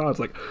charge for their cards.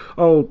 Like,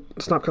 oh,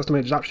 Snap Custom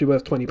Made is actually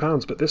worth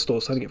 £20, but this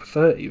store's selling it for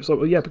 30. It's like,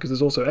 well, yeah, because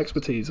there's also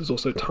expertise, there's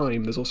also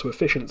time, there's also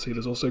efficiency,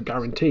 there's also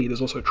guarantee,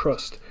 there's also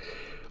trust,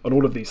 and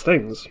all of these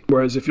things.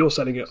 Whereas if you're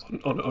selling it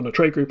on a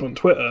trade group on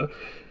Twitter,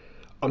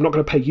 I'm not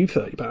going to pay you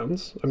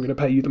 £30. I'm going to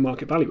pay you the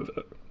market value of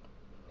it.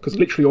 Because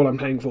literally all I'm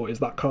paying for is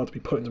that card to be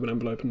put into an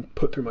envelope and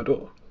put through my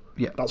door.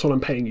 Yeah, that's all I'm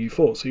paying you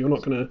for. So you're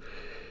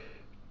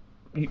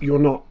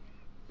not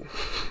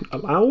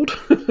allowed,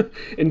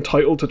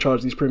 entitled to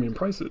charge these premium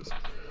prices.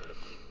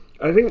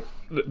 I think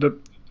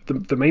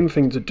the main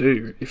thing to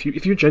do, if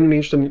you're genuinely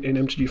interested in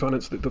MTG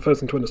Finance, the first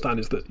thing to understand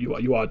is that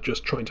you are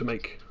just trying to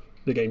make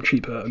the game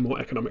cheaper and more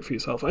economic for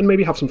yourself, and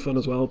maybe have some fun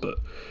as well. But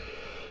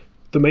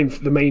the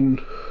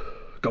main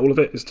goal of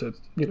it is to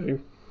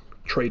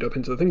trade up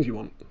into the things you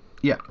want.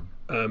 Yeah.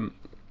 The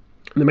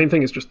main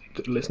thing is just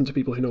listen to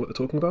people who know what they're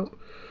talking about.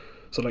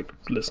 So, like,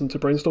 listen to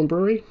Brainstorm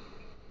Brewery,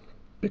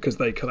 because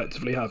they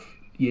collectively have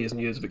years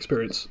and years of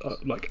experience,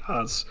 like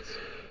as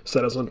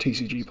sellers on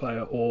TCG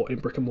Player or in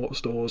brick and mortar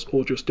stores,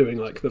 or just doing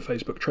like the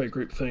Facebook trade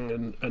group thing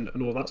and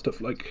all that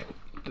stuff. Like,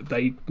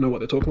 they know what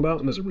they're talking about,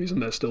 and there's a reason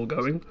they're still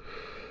going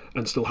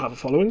and still have a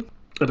following.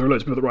 And there are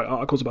loads of people that write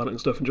articles about it and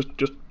stuff, and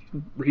just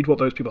read what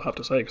those people have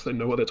to say, because they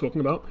know what they're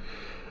talking about.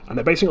 And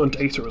they're basing it on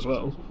data as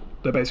well.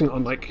 They're basing it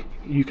on, like,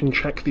 you can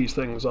check these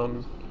things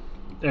on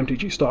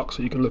MTG stock,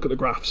 so you can look at the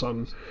graphs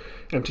on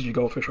MTG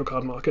Goldfish or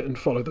Card Market and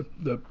follow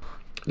the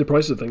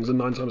prices of things, and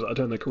 9 times out of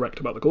 10 they're correct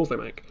about the calls they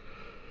make.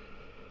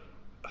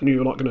 And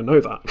you're not going to know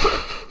that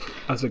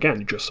as,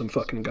 again, just some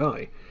fucking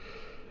guy,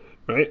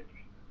 right?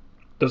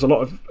 There's a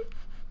lot of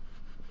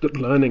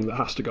learning that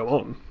has to go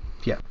on.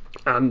 Yeah.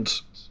 And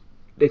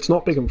it's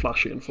not big and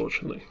flashy,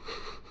 unfortunately.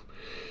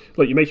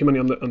 Like, you make your money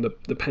on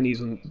the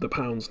pennies and the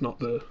pounds, not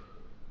the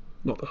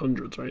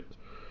hundreds, right?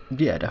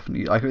 Yeah,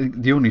 definitely. I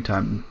think the only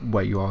time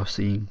where you are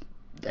seeing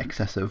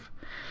excessive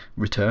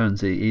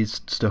returns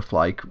is stuff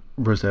like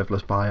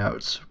reserveless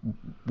buyouts,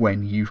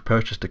 when you've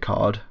purchased a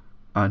card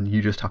and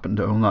you just happen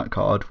to own that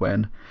card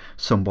when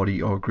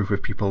somebody or a group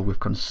of people with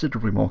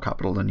considerably more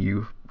capital than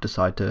you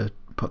decide to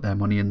put their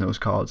money in those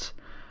cards,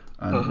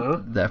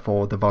 and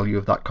therefore the value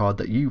of that card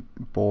that you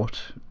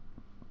bought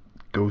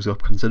goes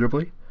up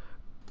considerably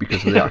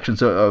because of the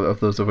actions of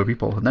those other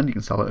people, and then you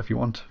can sell it if you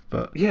want.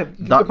 But yeah,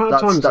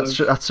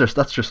 that's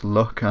just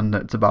luck, and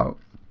it's about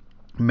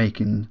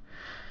making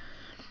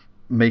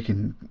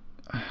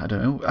I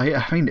don't know.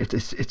 I mean,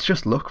 it's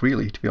just luck,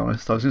 really. To be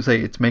honest, I was going to say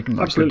it's making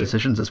like Absolutely. good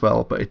decisions as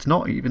well, but it's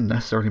not even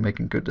necessarily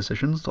making good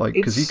decisions. Like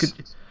because you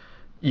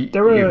could.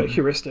 There are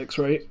heuristics,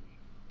 right?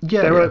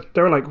 Yeah,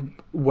 there are like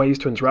ways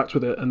to interact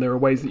with it, and there are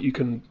ways that you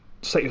can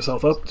set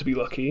yourself up to be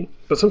lucky.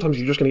 But sometimes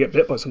you're just going to get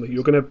bit by something.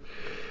 You're going to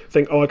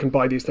think, oh, I can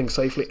buy these things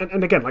safely.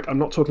 And again, like I'm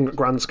not talking at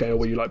grand scale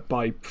where you like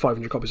buy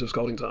 500 copies of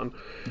Scalding Tarn.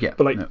 Yeah.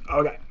 But like,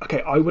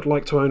 okay, I would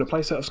like to own a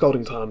playset of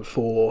Scalding Tarn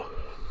for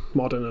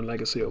Modern and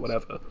Legacy or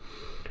whatever.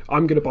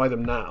 I'm going to buy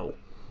them now,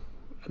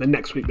 and then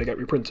next week they get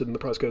reprinted and the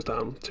price goes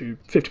down to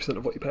 50%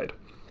 of what you paid.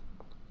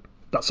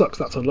 That sucks.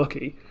 That's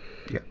unlucky.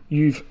 Yeah.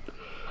 You've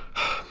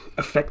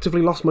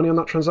effectively lost money on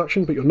that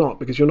transaction, but you're not,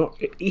 because you're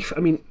not.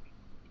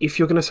 If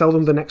you're going to sell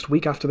them the next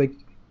week after they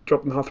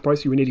drop them half the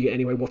price, you're an idiot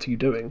anyway. What are you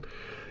doing?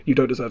 You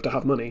don't deserve to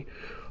have money.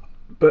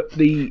 But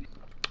the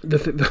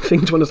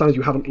thing to understand is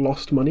you haven't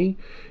lost money.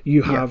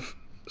 You have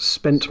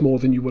spent more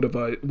than you would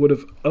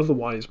have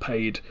otherwise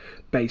paid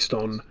based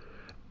on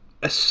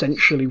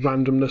essentially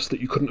randomness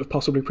that you couldn't have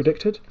possibly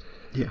predicted.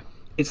 Yeah.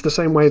 It's the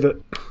same way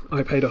that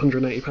I paid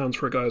 £180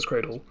 for a Gaia's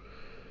Cradle,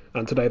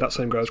 and today that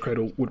same Gaia's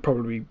Cradle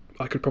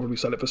I could probably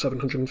sell it for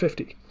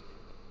 $750.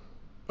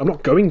 I'm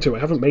not going to. I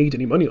haven't made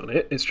any money on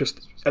it. It's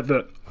just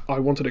that I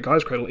wanted a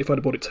Gaia's Cradle. If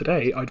I'd bought it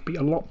today, I'd be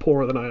a lot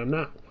poorer than I am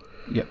now.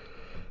 Yeah.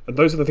 And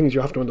those are the things you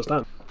have to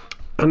understand.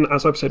 And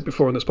as I've said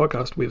before on this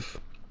podcast,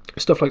 with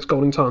stuff like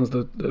Scalding Tarns,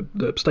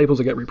 the staples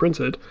that get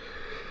reprinted,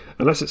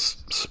 unless it's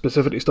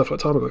specifically stuff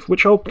like Tarmogoyf,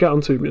 which I'll get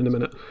onto in a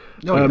minute,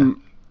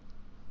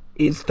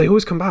 they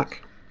always come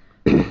back.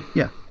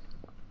 Yeah.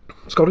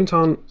 Scalding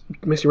Tarn,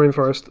 Misty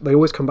Rainforest, they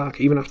always come back,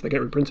 even after they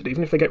get reprinted.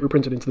 Even if they get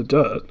reprinted into the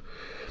dirt,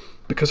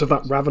 because of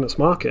that ravenous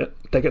market,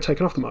 they get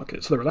taken off the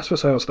market. So they're less for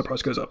sale, so the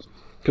price goes up,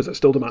 because there's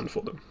still demand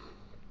for them.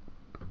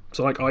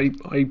 So like I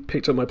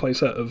picked up my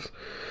playset of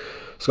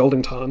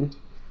Scalding Tarn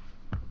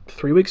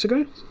 3 weeks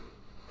ago.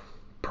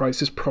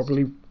 Price is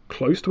probably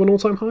close to an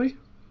all-time high.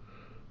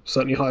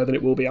 Certainly higher than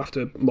it will be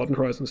after Modern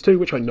Horizons 2,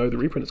 which I know the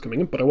reprint is coming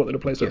in, but I wanted a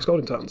playset of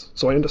Scalding Tarns.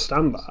 So I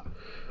understand that.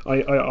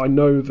 I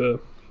know the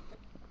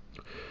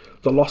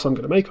loss I'm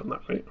going to make on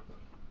that, right?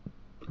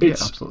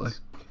 Absolutely.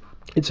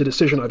 It's a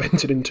decision I've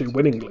entered into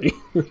willingly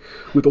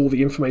with all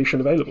the information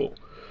available,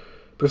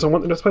 because I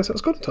wanted a playset of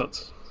Scalding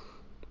Tarns.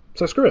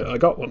 So screw it, I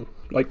got one.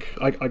 Like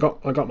I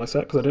got my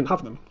set because I didn't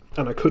have them,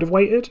 and I could have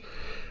waited.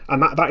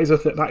 And that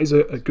is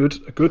a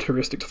good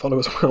heuristic to follow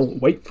as well.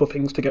 Wait for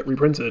things to get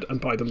reprinted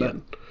and buy them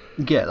then.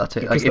 Yeah, that's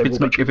it. Like,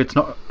 if it's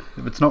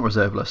not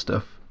reserve list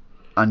stuff,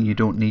 and you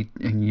don't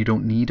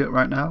need it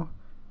right now,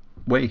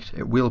 wait.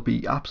 It will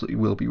be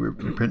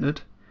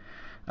reprinted.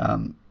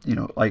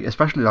 Like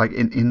especially like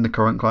in the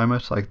current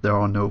climate, like there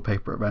are no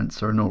paper events,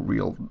 there are no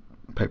real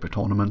paper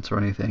tournaments or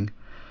anything.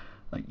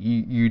 Like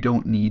you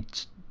don't need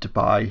to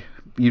buy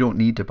a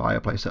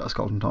playset of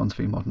Scalding Tarns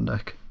for your modern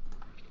deck.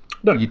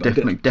 No, you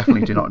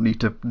definitely do not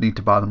need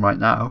to buy them right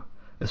now.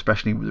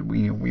 Especially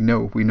we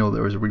know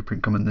there is a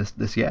reprint coming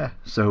this year.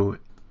 So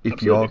if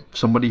Absolutely. you're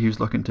somebody who's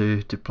looking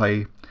to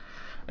play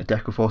a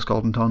deck of 4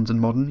 Scalding Tarns in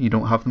modern, you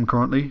don't have them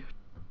currently,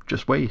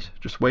 just wait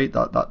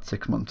that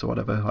 6 months or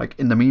whatever. Like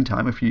in the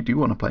meantime, if you do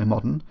want to play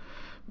modern,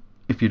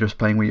 if you're just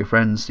playing with your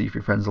friends, see if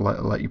your friends will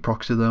let you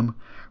proxy them,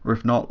 or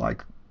if not,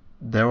 like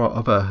there are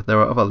other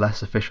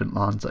less efficient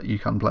lands that you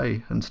can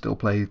play and still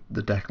play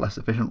the deck less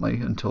efficiently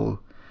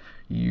until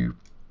you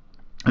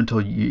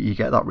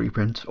get that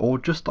reprint, or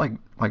just like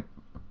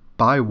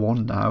buy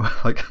one now,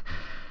 like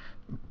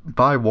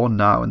buy one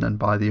now and then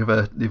buy the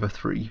other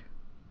 3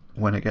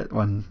 when they get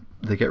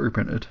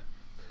reprinted.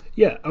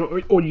 Yeah,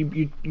 or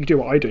you do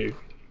what I do,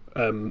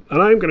 and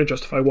I'm going to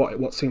justify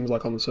what seems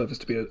like on the surface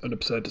to be an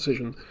absurd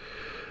decision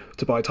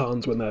to buy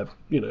Tarns when they're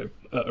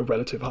at a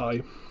relative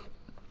high,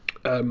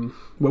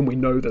 when we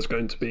know there's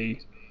going to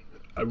be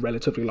a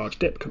relatively large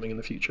dip coming in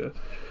the future.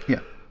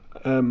 Yeah.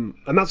 And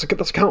that's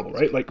accountable,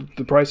 right? Like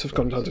the price of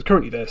Scalding Tarns is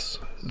currently this.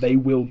 They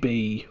will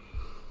be,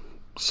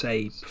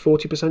 say,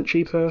 40%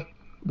 cheaper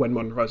when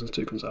Modern Horizons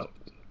 2 comes out.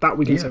 That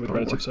we can say with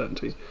relative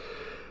certainty.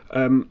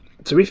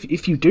 So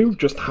if you do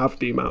just have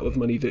the amount of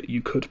money that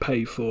you could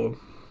pay for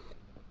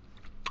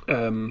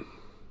to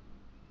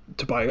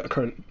buy a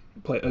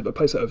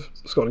playset of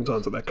Scalding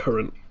Tarns at their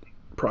current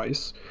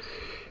price,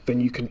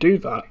 then you can do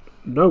that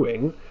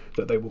knowing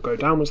that they will go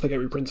down once they get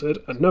reprinted,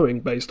 and knowing,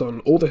 based on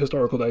all the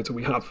historical data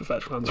we have for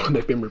fetch lands when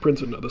they've been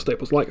reprinted and other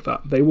staples like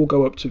that, they will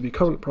go up to the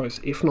current price,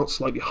 if not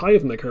slightly higher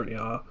than they currently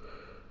are,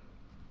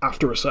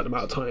 after a certain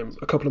amount of time,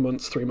 a couple of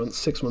months, 3 months,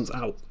 6 months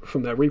out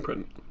from their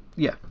reprint.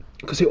 Yeah.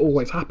 Because it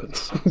always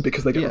happens,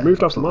 because they get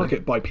removed off the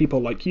market by people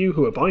like you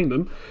who are buying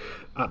them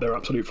at their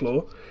absolute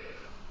floor,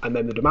 and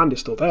then the demand is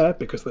still there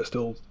because they're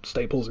still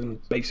staples in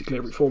basically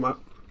every format,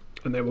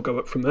 and they will go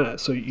up from there.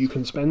 So you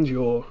can spend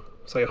your,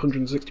 say,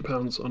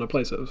 £160 on a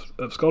playset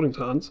of Scalding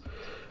Tarns,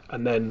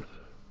 and then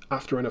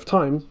after enough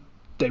time,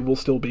 they will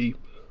still be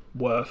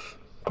worth,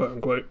 quote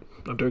unquote,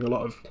 I'm doing a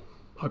lot of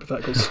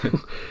hypotheticals,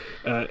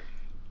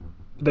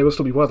 they will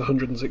still be worth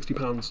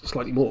 £160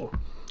 slightly more.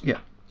 Yeah.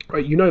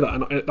 Right, you know that,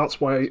 and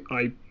that's why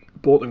I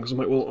bought them, because I'm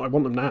like, well, I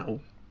want them now.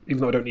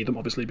 even though I don't need them,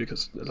 obviously,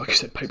 because, like I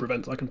said, paper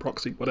events, I can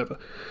proxy, whatever.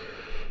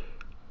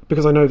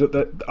 Because I know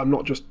that I'm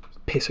not just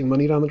pissing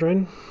money down the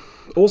drain.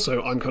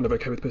 Also, I'm kind of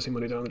okay with pissing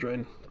money down the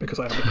drain because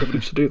I have the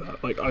privilege to do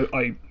that. Like,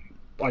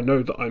 I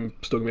know that I'm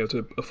still going to be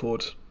able to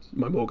afford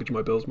my mortgage,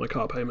 my bills, my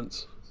car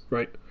payments,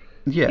 right?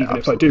 Yeah, even absolutely.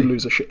 if I do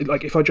lose a shit,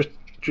 like if I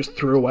just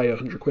threw away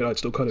 £100, I'd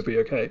still kind of be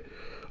okay.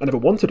 I never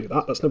want to do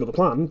that. That's never the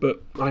plan.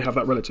 But I have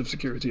that relative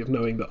security of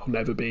knowing that I'll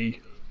never be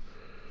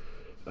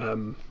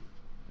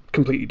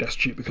completely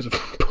destitute because of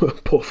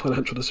poor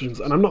financial decisions.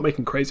 And I'm not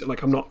making crazy.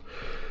 Like, I'm not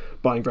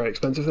buying very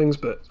expensive things,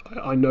 but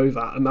I know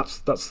that, and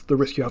that's the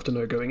risk you have to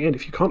know going in.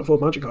 If you can't afford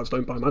magic cards,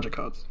 don't buy magic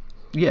cards.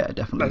 Yeah,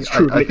 definitely. That's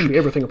true of literally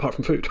everything apart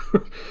from food.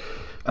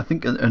 I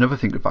think another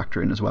thing to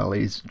factor in as well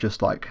is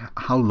just like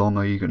how long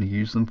are you going to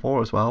use them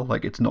for as well.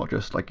 Like, it's not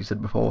just like you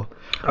said before.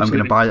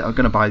 Absolutely. I'm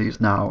going to buy these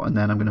now, and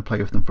then I'm going to play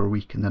with them for a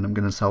week, and then I'm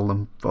going to sell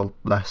them for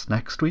less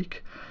next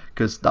week,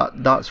 because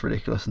that's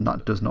ridiculous and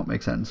that does not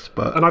make sense.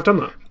 But and I've done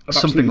that.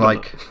 Something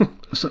like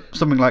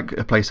something like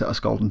a playset of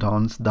Scald and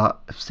Tarns that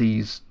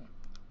sees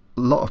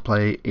a lot of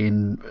play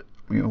in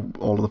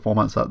all of the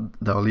formats that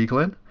they're legal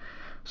in.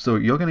 So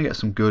you're going to get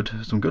some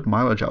good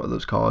mileage out of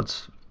those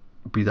cards.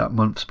 Be that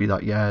months, be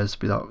that years,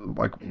 be that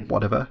like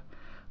whatever.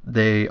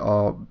 They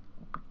are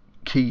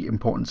key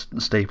important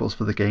staples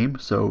for the game.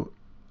 So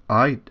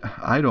I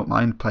don't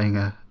mind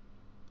playing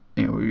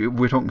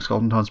we're talking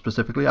Scald and Tarn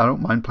specifically. I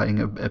don't mind playing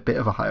a bit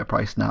of a higher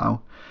price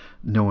now,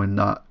 knowing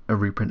that a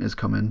reprint is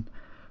coming,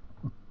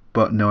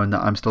 but knowing that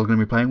I'm still going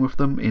to be playing with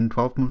them in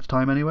 12 months'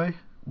 time anyway.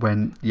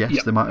 When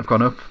yes, they might have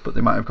gone up, but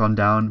they might have gone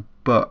down.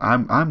 But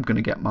I'm going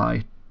to get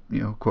my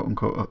quote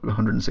unquote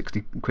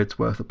 160 quid's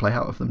worth of play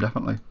out of them,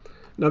 definitely.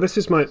 Now this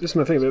is my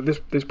thing.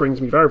 This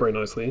brings me very, very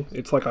nicely.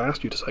 It's like I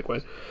asked you to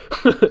segue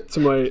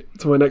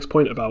to my next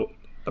point about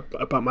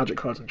magic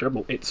cards in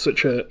general. It's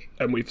such a,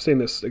 and we've seen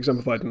this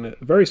exemplified in a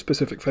very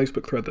specific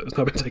Facebook thread that has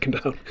now been taken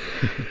down.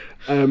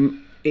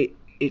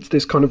 It's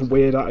this kind of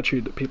weird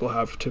attitude that people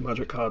have to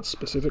magic cards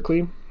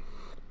specifically.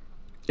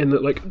 In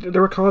that, like,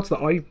 there are cards that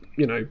I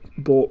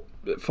bought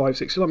at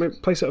 5-6, like my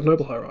playset of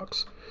Noble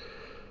Hierarchs,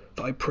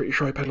 that I'm pretty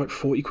sure I paid like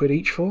 40 quid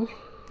each for.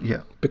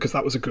 Yeah. Because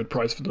that was a good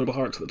price for Noble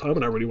Hierarchs at the time,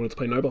 and I really wanted to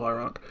play Noble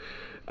Hierarch.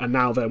 And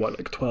now they're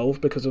like 12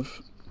 because of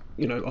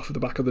off of the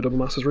back of the Double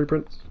Masters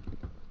reprint,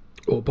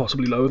 or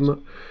possibly lower than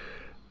that.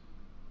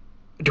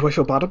 Do I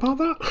feel bad about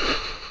that?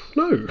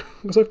 No,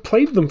 because I've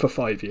played them for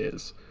 5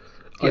 years.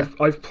 Yeah.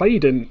 I've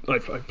played one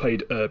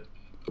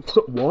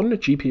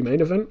GP main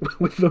event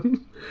with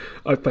them.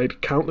 I've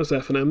played countless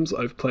FNMs.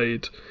 I've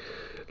played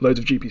loads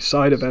of GP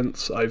side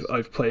events.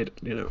 I've played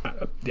the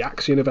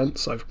Axion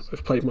events. I've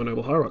played my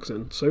Noble Hierarchs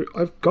in. So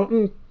I've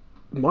gotten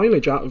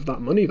mileage out of that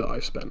money that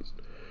I've spent.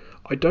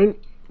 I don't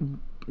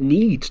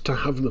need to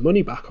have the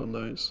money back on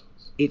those.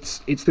 It's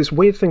this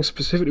weird thing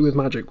specifically with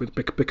Magic,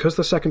 because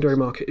the secondary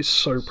market is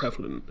so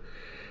prevalent,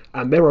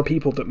 and there are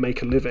people that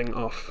make a living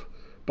off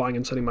buying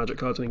and selling Magic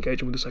cards and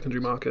engaging with the secondary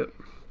market,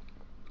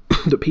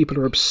 that people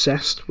are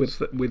obsessed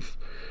with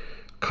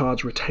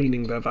cards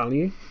retaining their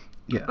value.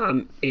 Yeah.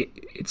 And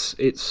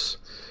it's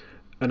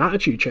an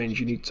attitude change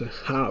you need to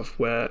have,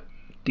 where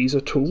these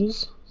are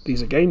tools,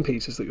 these are game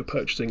pieces that you're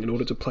purchasing in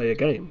order to play a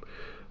game.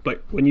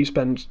 Like, when you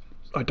spend,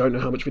 I don't know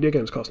how much video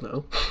games cost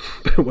now,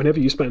 but whenever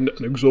you spend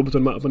an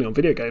exorbitant amount of money on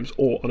video games,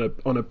 or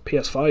on a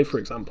PS5, for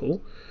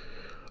example,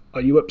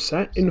 are you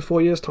upset in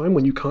 4 years' time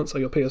when you can't sell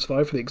your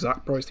PS5 for the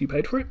exact price that you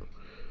paid for it?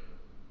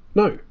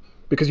 No,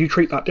 because you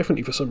treat that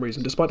differently for some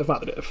reason, despite the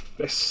fact that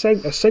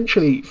it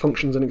essentially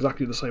functions in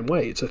exactly the same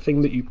way. It's a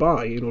thing that you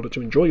buy in order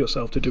to enjoy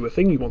yourself, to do a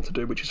thing you want to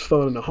do, which is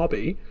fun and a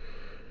hobby.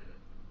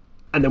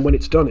 And then when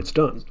it's done, it's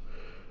done.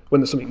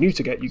 When there's something new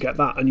to get, you get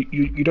that, and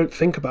you don't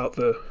think about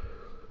well,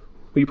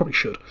 you probably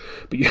should,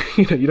 but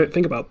you don't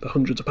think about the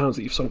hundreds of pounds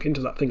that you've sunk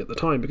into that thing at the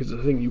time, because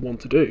it's a thing you want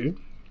to do,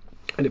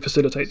 and it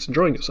facilitates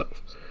enjoying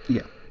yourself.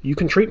 Yeah. You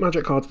can treat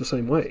Magic cards the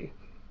same way.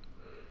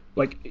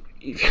 Like,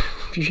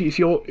 if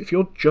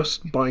you're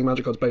just buying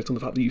Magic cards based on the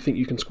fact that you think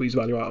you can squeeze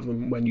value out of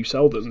them when you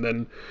sell them,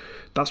 then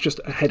that's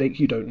just a headache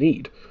you don't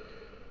need.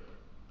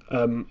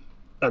 And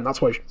that's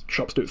why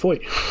shops do it for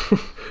you.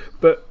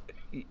 But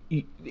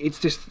it's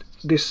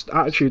this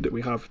attitude that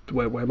we have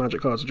where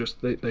Magic cards are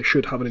just, they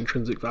should have an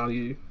intrinsic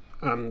value,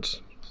 and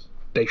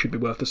they should be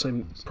worth the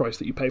same price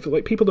that you pay for.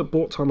 Like, people that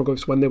bought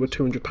Tamagotchis when they were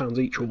 £200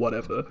 each or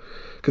whatever,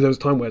 because there was a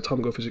time where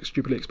Tamagotchi was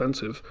stupidly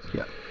expensive.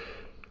 Yeah.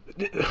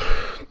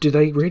 Do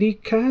they really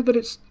care that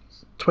it's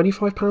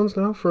 £25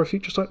 now for a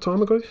Future Sight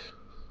Tarmogoyf?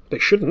 They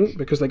shouldn't,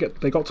 because they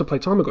got to play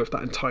Tarmogoyf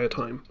that entire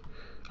time,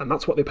 and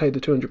that's what they paid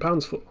the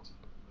 £200 for.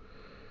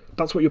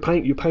 That's what you're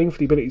paying. You're paying for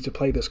the ability to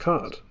play this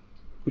card,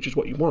 which is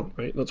what you want,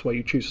 right? That's why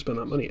you choose to spend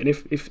that money. And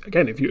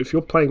if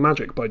you're playing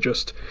Magic by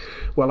just,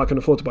 well, I can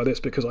afford to buy this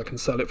because I can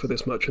sell it for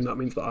this much, and that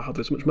means that I have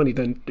this much money,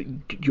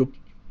 then you're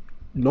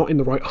not in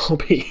the right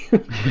hobby,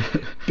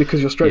 because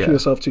you're stretching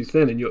yourself too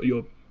thin, and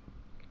you're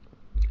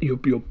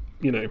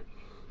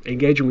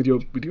engaging with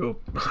your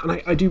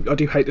and I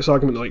do hate this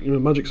argument, like,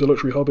 Magic's a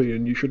luxury hobby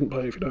and you shouldn't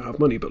play if you don't have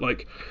money, but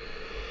like,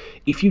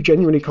 if you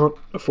genuinely can't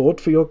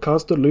afford for your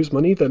cards to lose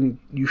money, then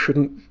you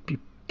shouldn't be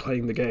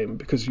playing the game,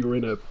 because you're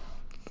in a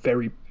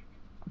very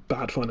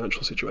bad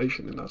financial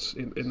situation in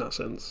that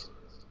sense.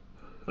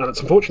 And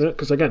it's unfortunate,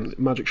 because again,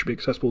 Magic should be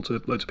accessible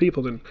to loads of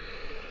people, and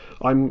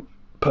I'm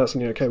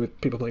personally okay with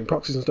people playing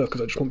proxies and stuff,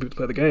 because I just want people to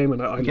play the game,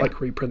 and I like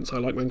reprints. I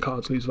like when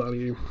cards lose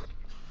value.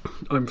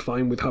 I'm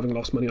fine with having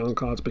lost money on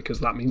cards,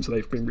 because that means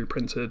they've been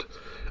reprinted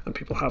and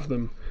people have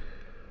them.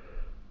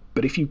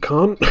 But if you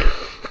can't,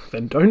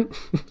 then don't.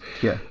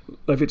 Yeah.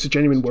 If it's a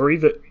genuine worry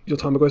that your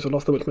Tamagotchis have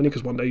lost that much money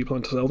because one day you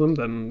plan to sell them,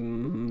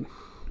 then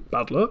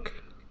bad luck.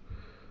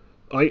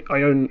 I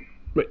own,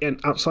 and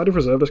outside of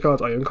reserve list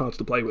cards, I own cards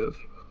to play with.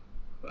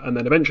 And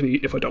then eventually,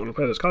 if I don't want to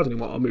play those cards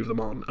anymore, I'll move them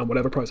on. And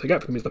whatever price I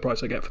get for them is the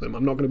price I get for them.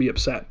 I'm not going to be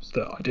upset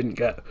that I didn't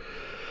get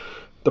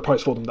the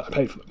price for them that I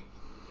paid for them.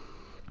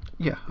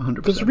 Yeah, 100%.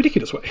 Because it's a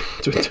ridiculous way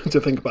to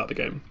think about the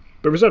game.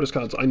 But reserve list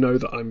cards, I know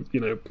that I'm,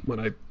 when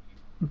I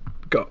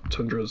got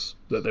Tundras,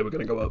 that they were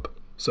going to go up,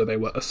 so they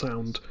were a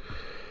sound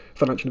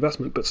financial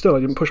investment. But still, I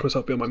didn't push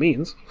myself beyond my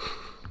means,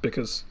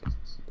 because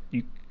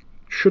you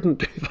shouldn't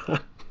do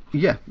that.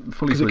 Yeah,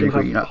 fully agree. Because it can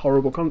agree. have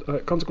horrible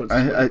consequences.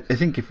 I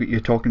think if you're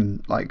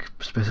talking like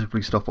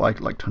specifically stuff like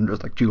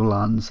Tundras, like dual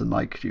lands, and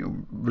like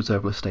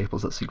reserve list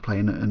staples that see play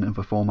in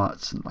other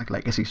formats, and like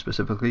Legacy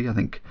specifically, I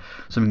think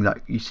something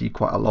that you see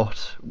quite a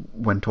lot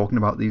when talking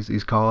about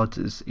these cards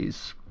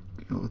is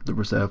the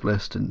reserve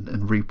list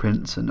and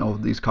reprints,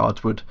 and these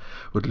cards would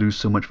lose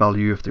so much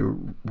value if they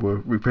were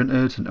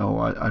reprinted, and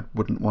I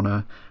wouldn't want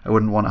to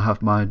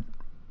have my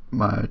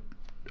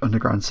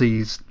Underground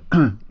Seas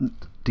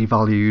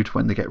devalued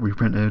when they get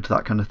reprinted,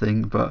 that kind of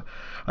thing. But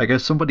I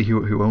guess somebody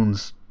who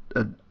owns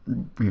a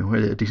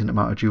decent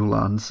amount of dual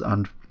lands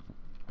and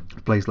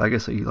plays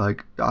Legacy,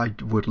 like, I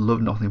would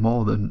love nothing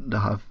more than to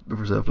have the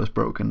reserve list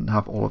broken and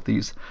have all of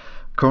these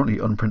currently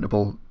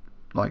unprintable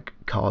like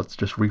cards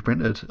just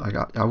reprinted. Like,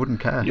 I wouldn't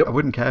care. Yep. I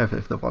wouldn't care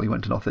if the value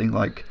went to nothing.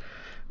 Like,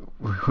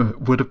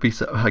 would I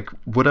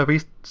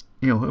be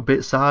a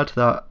bit sad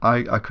that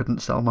I couldn't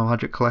sell my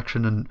Magic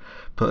collection and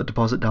put a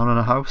deposit down on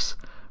a house?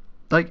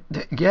 Like,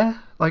 yeah,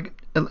 like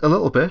a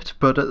little bit,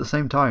 but at the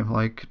same time,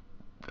 like,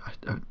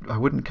 I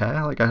wouldn't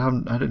care. Like, I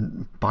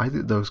didn't buy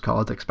those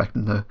cards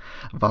expecting the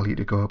value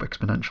to go up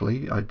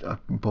exponentially. I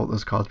bought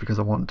those cards because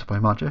I wanted to play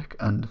Magic,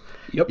 and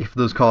if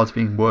those cards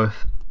being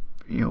worth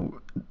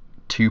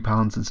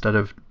 £2 instead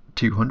of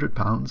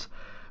 £200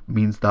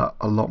 means that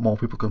a lot more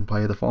people can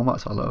play the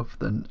formats I love,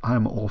 then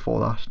I'm all for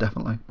that,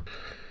 definitely.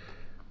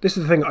 This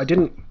is the thing, I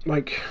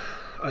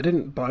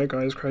didn't buy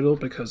Gaia's Cradle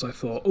because I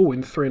thought,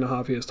 in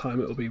 3.5 years' time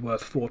it'll be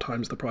worth 4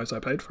 times the price I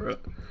paid for it.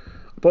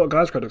 I bought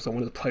Gaia's Cradle because I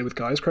wanted to play with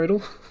Gaia's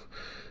Cradle.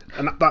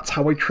 And that's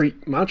how I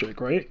treat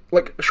Magic, right?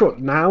 Like, sure,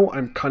 now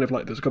I'm kind of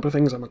like, there's a couple of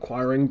things I'm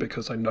acquiring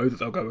because I know that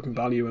they'll go up in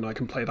value and I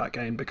can play that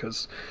game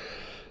because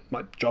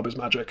my job is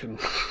Magic, and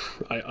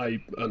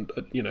I'm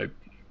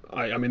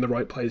in the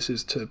right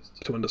places to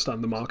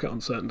understand the market on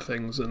certain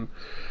things, and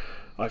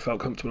I felt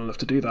comfortable enough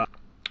to do that.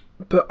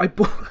 But I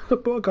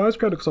bought Gaia's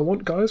Cradle because I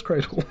want Gaia's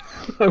Cradle.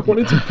 I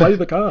wanted to play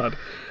the card.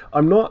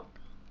 I'm not,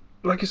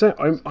 like you said,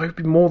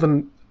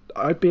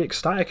 I'd be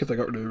ecstatic if they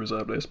got rid of the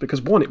reserve list,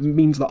 because one, it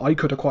means that I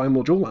could acquire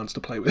more dual lands to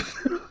play with,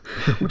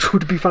 which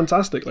would be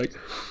fantastic. Like,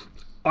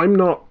 I'm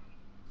not,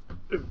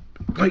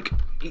 like,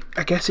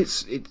 I guess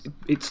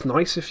it's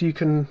nice if you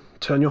can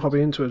turn your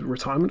hobby into a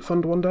retirement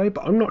fund one day,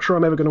 but I'm not sure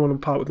I'm ever going to want to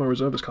part with my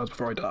reserve list cards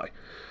before I die,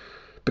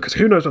 because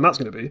who knows when that's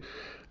going to be,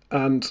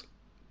 and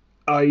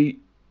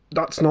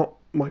that's not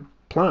my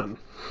plan,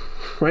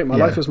 right? My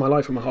life is my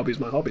life, and my hobby is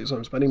my hobby, so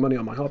I'm spending money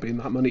on my hobby, and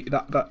that money,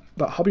 that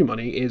hobby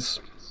money is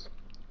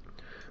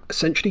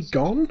essentially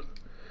gone,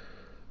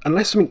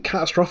 unless something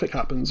catastrophic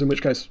happens, in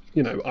which case,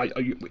 I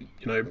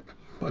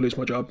lose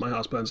my job, my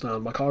house burns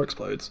down, my car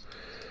explodes.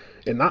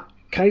 In that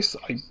case,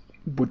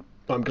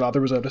 I'm glad the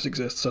reserve list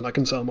exists, and I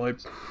can sell my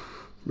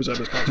reserve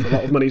list cards for a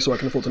lot of money so I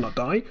can afford to not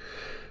die.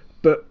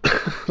 But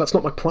that's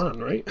not my plan,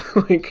 right?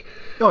 Like,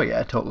 oh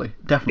yeah, totally,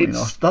 definitely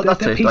not.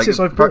 That's it. Pieces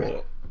like, I've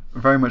bought.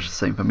 Very much the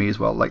same for me as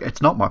well. Like,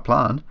 it's not my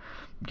plan.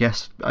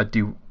 Yes, I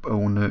do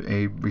own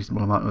a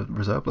reasonable amount of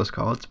reserve list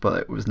cards, but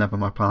it was never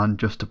my plan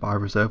just to buy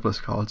reserve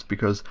list cards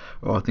because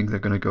I think they're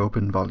going to go up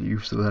in value,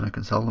 so then I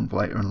can sell them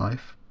later in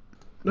life.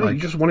 No,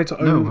 you just wanted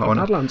to own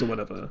Badlands or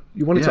whatever.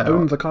 You wanted to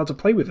own the card to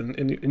play with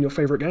in your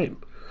favourite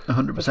game.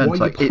 100%. That's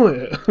why you play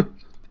it.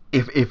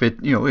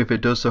 if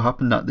it does so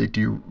happen that they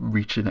do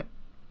reach an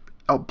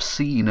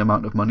obscene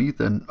amount of money,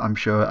 then I'm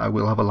sure I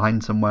will have a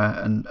line somewhere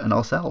and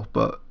I'll sell.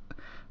 But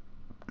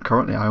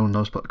currently I own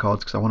those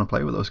cards because I want to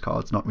play with those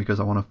cards, not because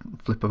I want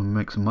to flip them and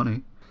make some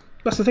money.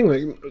 That's the thing,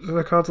 like,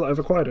 the cards that I've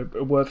acquired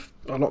are worth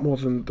a lot more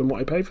than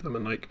what I paid for them,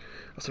 and like,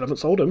 I still haven't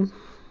sold them.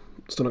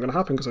 It's still not going to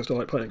happen because I still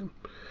like playing them.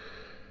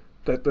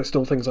 They're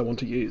still things I want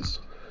to use.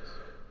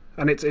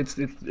 And it's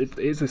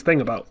this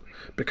thing about,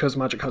 because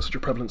Magic has such a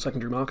prevalent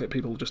secondary market,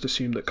 people just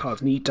assume that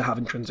cards need to have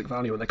intrinsic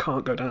value and they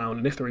can't go down,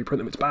 and if they reprint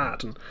them it's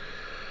bad. And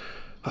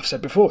I've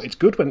said before, it's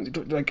good when,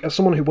 like, as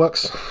someone who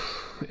works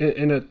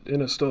in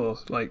a store,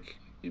 like,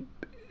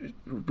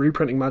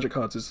 reprinting Magic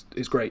cards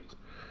is great,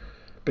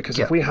 Because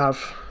if we have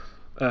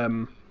 4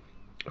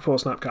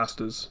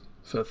 Snapcasters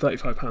for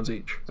 £35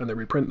 each, and they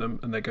reprint them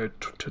and they go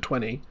to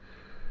 20,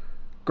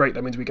 great,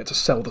 that means we get to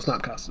sell the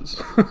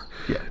Snapcasters.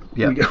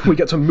 We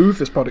get to move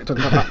this product and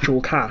have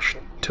actual cash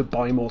to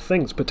buy more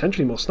things,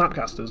 potentially more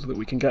Snapcasters that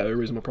we can get at a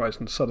reasonable price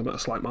and sell them at a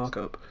slight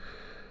markup.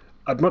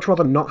 I'd much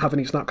rather not have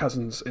any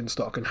Snapcasters in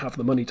stock and have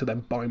the money to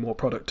then buy more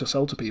product to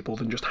sell to people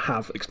than just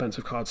have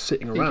expensive cards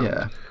sitting around.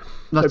 Yeah,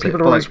 so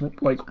people are always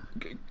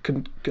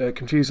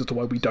confused as to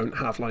why we don't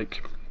have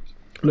like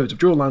loads of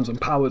dual lands and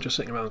power just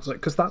sitting around. It's like,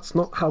 because that's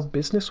not how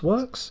business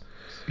works.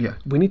 Yeah,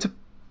 we need to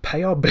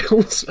pay our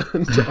bills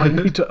and I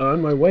need to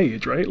earn my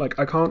wage, right? Like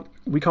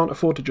we can't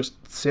afford to just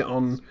sit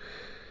on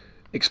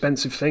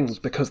expensive things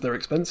because they're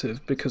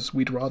expensive, because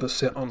we'd rather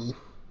sit on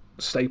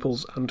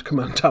staples and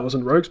command towers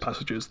and rogues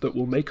passages that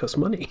will make us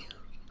money.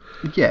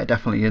 Yeah,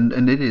 definitely,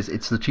 and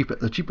it's the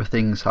cheaper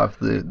things have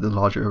the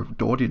larger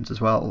audience as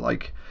well.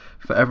 Like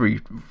for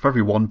every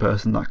one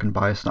person that can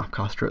buy a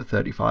Snapcaster at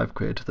 35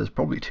 quid, there's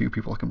probably 2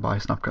 people that can buy a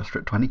Snapcaster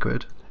at 20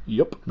 quid.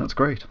 Yep, and that's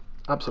great.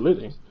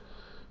 Absolutely.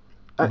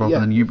 Rather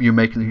than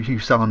you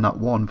selling that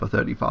one for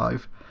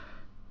 35,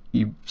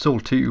 you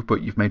sold 2,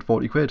 but you've made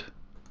 40 quid.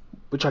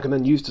 Which I can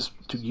then use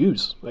to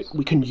use. Like,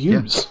 we can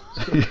use.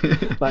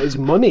 Yeah. That is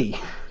money.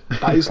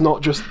 That is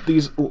not just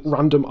these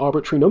random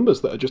arbitrary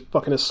numbers that are just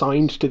fucking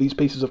assigned to these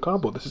pieces of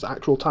cardboard. This is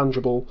actual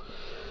tangible...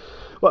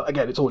 Well,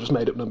 again, it's all just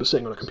made up numbers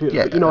sitting on a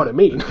computer, but you know what I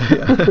mean.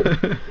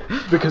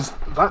 Because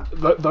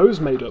those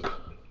made up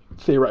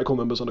theoretical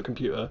numbers on a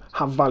computer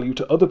have value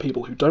to other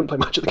people who don't play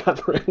Magic the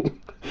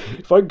Gathering.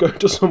 If I go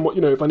to someone,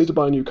 if I need to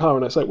buy a new car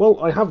and I say,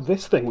 well, I have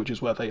this thing which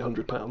is worth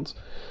 £800,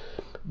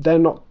 they're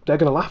going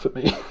to laugh at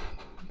me.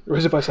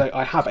 Whereas if I say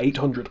I have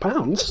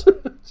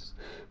 £800,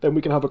 then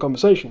we can have a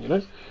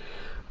conversation,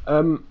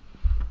 And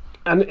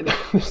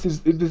there's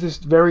this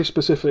very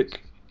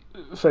specific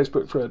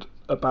Facebook thread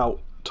about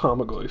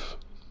Tarmogoyf,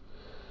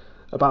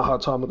 about how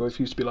Tarmogoyf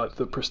used to be like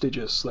the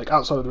prestigious, like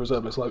outside of the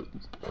reserve list, like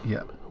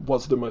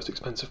was the most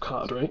expensive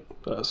card, right,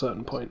 at a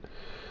certain point,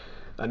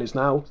 and is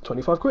now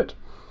 25 quid,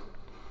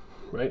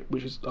 right,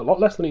 which is a lot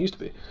less than it used to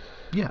be.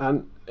 Yeah.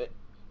 And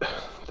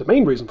the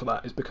main reason for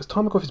that is because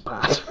Tarmogoyf is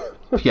bad.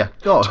 Yeah.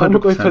 Oh,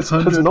 Tarmogoyf has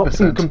not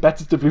been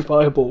competitively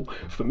viable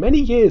for many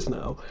years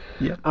now,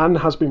 and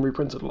has been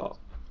reprinted a lot.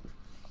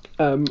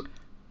 But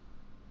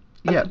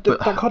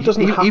that card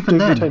doesn't have to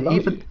retain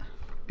value.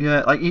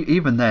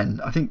 Even then,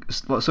 I think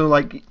so.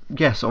 Like,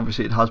 yes,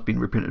 obviously it has been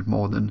reprinted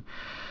more than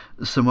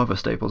some other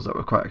staples that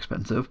were quite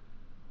expensive.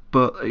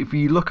 But if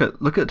you look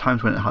at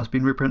times when it has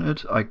been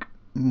reprinted, like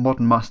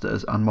Modern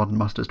Masters and Modern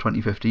Masters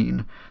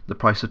 2015, the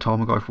price of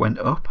Tarmogoyf went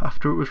up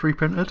after it was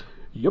reprinted.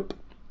 Yep.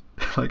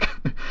 Like,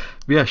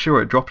 yeah,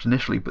 sure, it dropped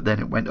initially, but then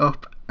it went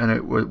up, and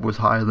it was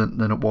higher than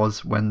it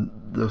was when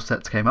those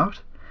sets came out.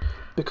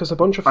 Because a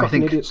bunch of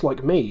fucking idiots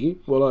like me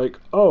were like,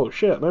 oh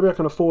shit, maybe I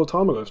can afford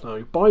Tarmogoyfs now.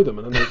 You buy them,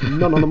 and then there's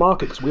none on the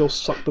market because we all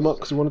sucked them up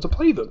because we wanted to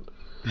play them.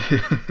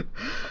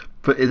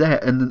 But in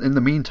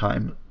the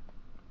meantime,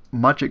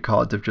 Magic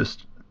cards have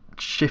just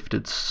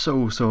shifted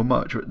so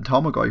much.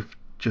 Tarmogoyf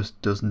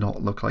just does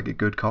not look like a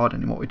good card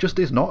anymore. It just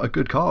is not a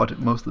good card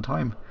most of the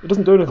time. It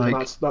doesn't do anything.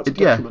 That's a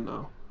detriment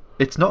now.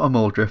 It's not a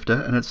Mold Drifter,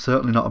 and it's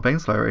certainly not a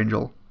Baneslayer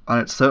Angel, and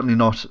it's certainly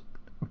not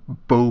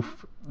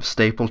both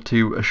stapled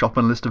to a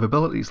shopping list of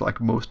abilities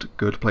like most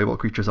good playable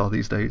creatures are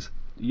these days.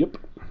 Yep.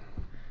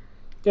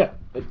 Yeah,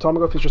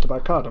 Tarmogoyf is just a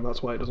bad card, and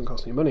that's why it doesn't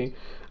cost any money,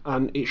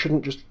 and it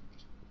shouldn't just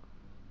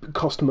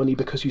cost money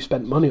because you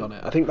spent money on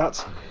it. I think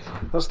that's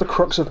the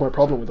crux of my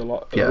problem with a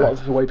lot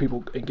of the way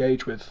people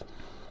engage with.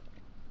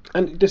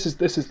 And this is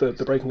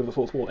the breaking of the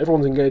fourth wall.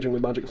 Everyone's engaging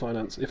with Magic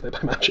Finance if they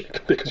play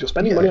Magic, because you're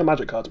spending money on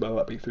Magic cards, whether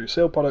that be through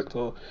sealed product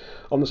or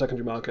on the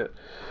secondary market,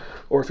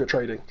 or if you're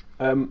trading.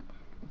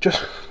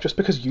 Just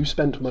because you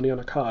spent money on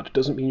a card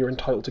doesn't mean you're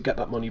entitled to get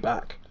that money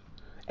back,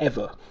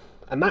 ever.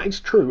 And that is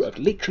true of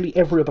literally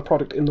every other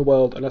product in the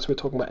world, unless we're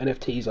talking about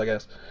NFTs, I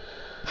guess.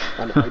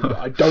 And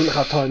I don't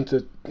have time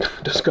to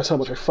discuss how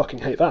much I fucking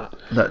hate that.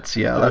 Let's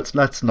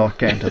not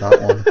get into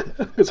that one,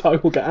 because I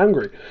will get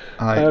angry.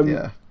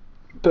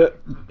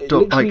 But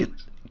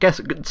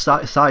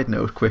side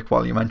note, quick,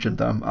 while you mentioned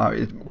them,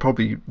 it's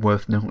probably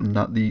worth noting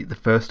that the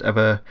first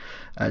ever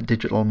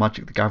digital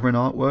Magic the Gathering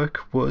artwork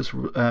was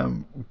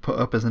put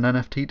up as an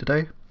NFT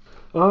today.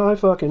 I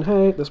fucking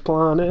hate this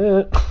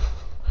planet.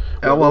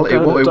 Well, it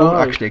won't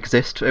actually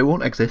exist. It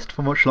won't exist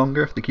for much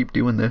longer if they keep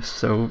doing this.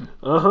 So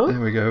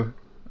there we go.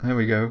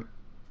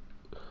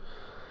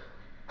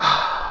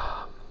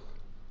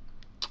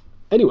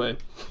 Anyway,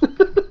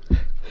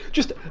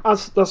 just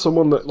as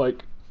someone that,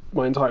 like,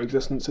 my entire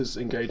existence is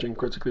engaging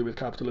critically with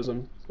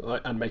capitalism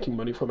and making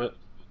money from it,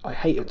 I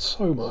hate it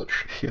so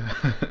much. Yeah.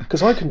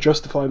 Because I can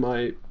justify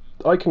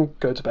I can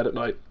go to bed at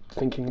night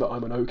thinking that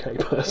I'm an okay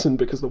person,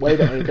 because the way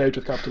that I engage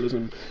with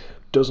capitalism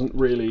doesn't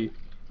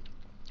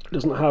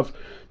have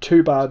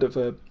too bad of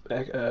an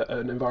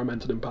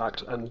environmental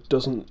impact, and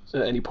doesn't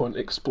at any point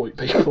exploit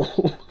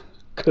people.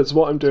 Because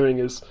what I'm doing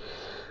is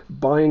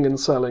buying and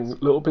selling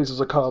little pieces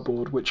of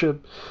cardboard, which are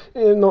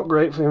not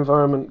great for the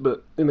environment,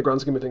 but in the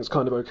grand scheme of things,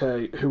 kind of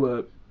okay.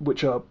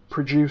 Which are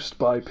produced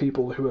by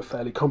people who are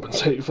fairly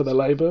compensated for their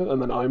labour,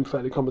 and then I'm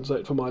fairly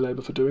compensated for my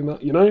labour for doing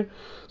that, you know?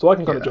 So I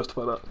can kind of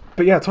justify that.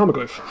 But yeah,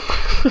 Tarmogoyf.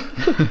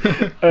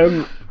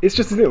 It's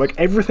just the thing, like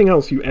everything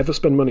else you ever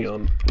spend money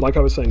on, like I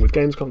was saying, with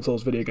games,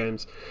 consoles, video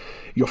games,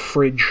 your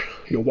fridge,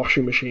 your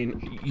washing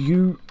machine,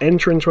 you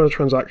enter into a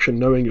transaction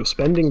knowing you're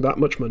spending that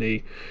much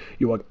money,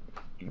 you are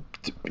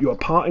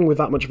parting with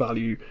that much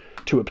value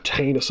to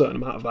obtain a certain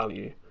amount of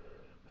value.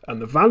 And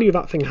the value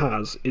that thing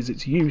has is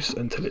its use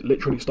until it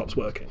literally stops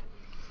working.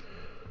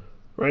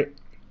 Right?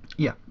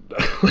 Yeah.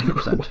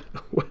 100%.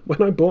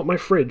 When I bought my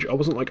fridge, I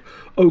wasn't like,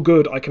 oh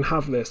good, I can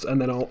have this,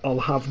 and then I'll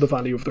have the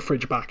value of the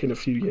fridge back in a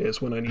few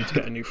years when I need to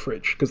get a new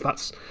fridge. Because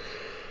that's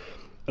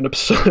an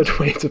absurd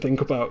way to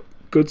think about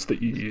goods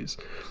that you use.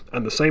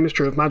 And the same is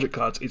true of Magic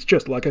cards. It's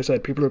just, like I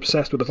said, people are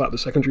obsessed with the fact the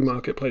secondary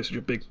market plays such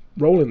a big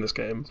role in this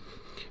game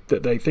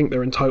that they think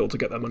they're entitled to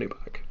get their money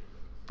back.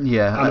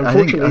 Yeah, and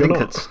unfortunately, I think you're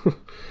not.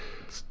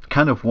 it's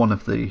kind of one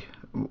of the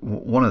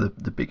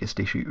biggest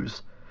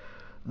issues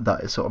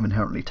that is sort of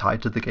inherently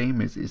tied to the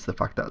game is the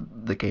fact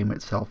that the game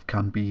itself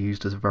can be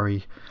used as a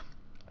very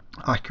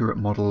accurate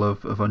model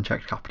of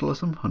unchecked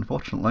capitalism,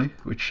 unfortunately,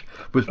 which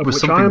was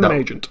something I am that, an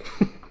agent.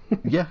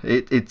 yeah,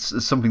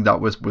 it's something that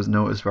was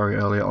noticed very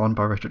early on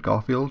by Richard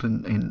Garfield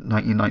in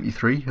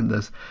 1993, and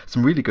there's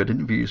some really good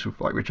interviews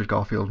with like Richard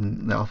Garfield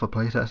and the alpha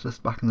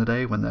playtesters back in the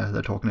day when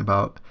they're talking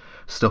about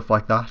stuff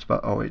like that.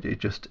 But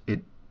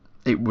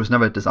it was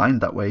never designed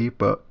that way,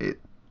 but it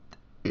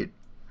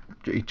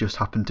just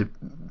happened to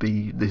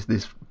be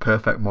this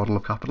perfect model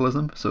of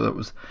capitalism. So that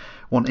was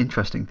one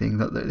interesting thing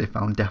that they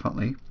found,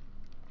 definitely.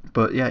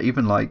 But yeah,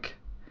 even like,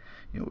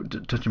 you know,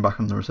 touching back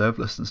on the reserve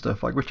list and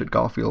stuff, like Richard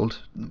Garfield,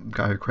 the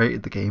guy who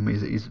created the game,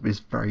 is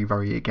very,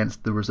 very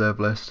against the reserve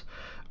list,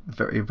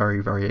 very,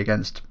 very, very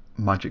against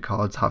Magic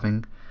cards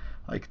having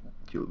like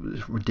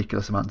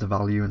ridiculous amounts of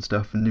value and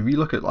stuff. And if you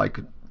look at like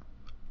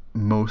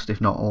most,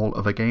 if not all,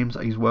 other games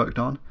that he's worked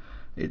on,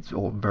 it's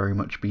all very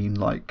much been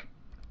like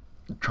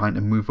trying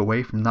to move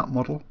away from that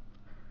model.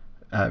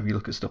 If you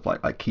look at stuff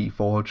like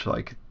Keyforge,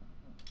 like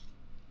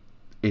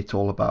it's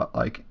all about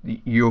like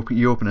you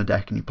open a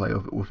deck and you play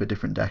with a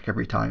different deck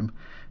every time.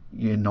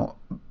 You're not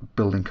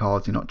building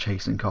cards, you're not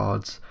chasing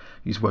cards.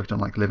 He's worked on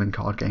like living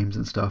card games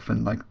and stuff,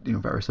 and like, you know,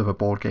 various other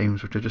board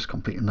games which are just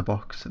complete in the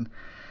box. And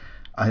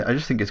I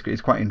just think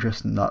it's quite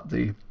interesting that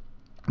the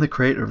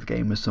creator of the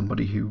game is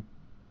somebody who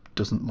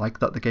doesn't like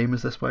that the game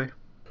is this way.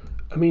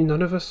 I mean,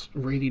 none of us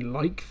really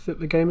like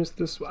that the game is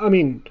this way. I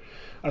mean,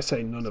 I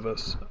say none of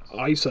us.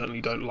 I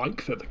certainly don't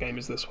like that the game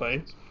is this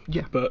way.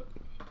 Yeah. But,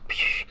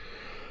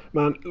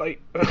 man,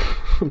 like,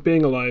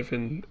 being alive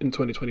in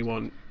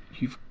 2021,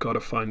 you've got to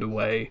find a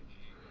way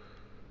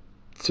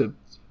to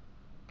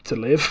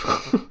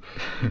live.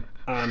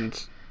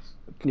 And,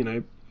 you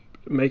know,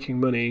 making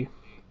money,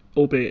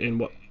 albeit in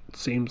what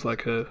seems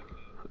like a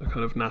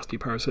kind of nasty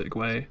parasitic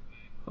way,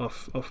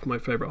 off my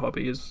favourite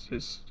hobby is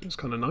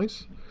kind of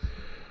nice.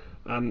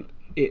 And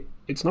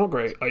it's not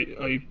great.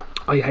 I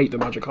hate that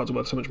Magic cards are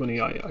worth so much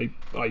money. I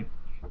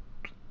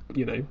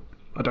you know,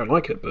 I don't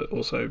like it, but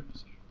also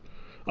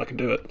I can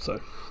do it.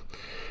 So,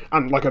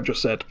 and like I've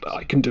just said,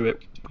 I can do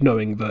it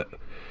knowing that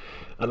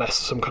unless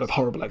some kind of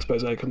horrible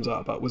expose comes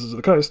out about Wizards of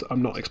the Coast,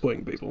 I'm not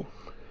exploiting people.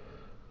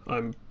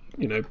 I'm,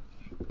 you know,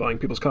 buying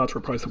people's cards for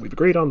a price that we've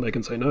agreed on. They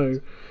can say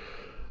no.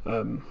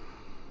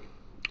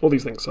 All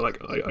these things. So like,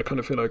 I kind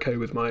of feel okay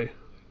with my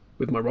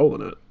role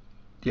in it.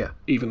 Yeah.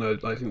 Even though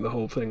I think the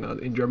whole thing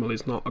in general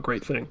is not a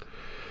great thing.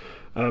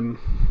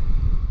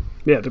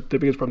 Yeah, the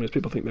biggest problem is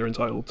people think they're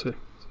entitled to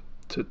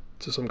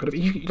some kind of...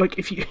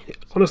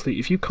 honestly,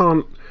 if you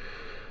can't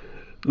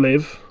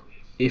live,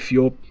 if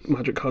your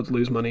Magic cards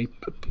lose money,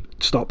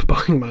 stop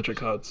buying Magic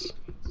cards.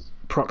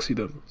 Proxy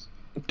them.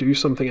 Do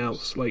something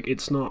else. Like,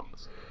 that's not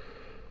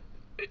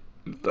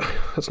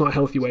a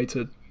healthy way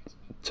to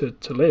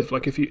live.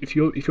 Like, if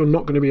you're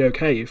not going to be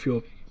okay, if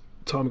your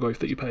Tarmogoyf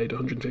that you paid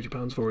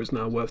 £150 for is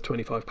now worth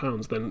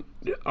 £25, then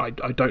I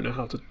don't know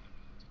how to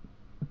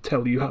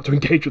tell you how to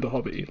engage with the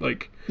hobby.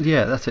 Like,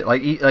 yeah, that's it.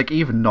 Like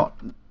even not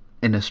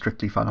in a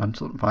strictly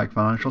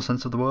financial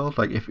sense of the world.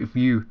 Like if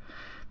you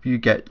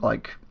get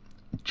like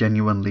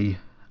genuinely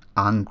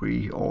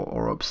angry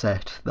or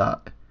upset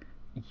that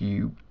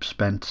you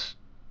spent,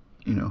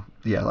 you know,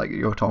 yeah, like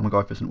your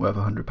Tarmogoyf isn't worth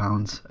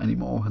 £100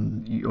 anymore,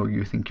 and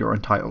you think you're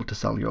entitled to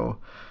sell your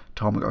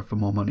Tarmogoyf for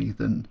more money,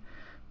 then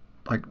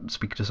like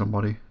speak to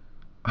somebody.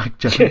 Like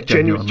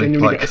genuinely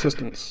like, get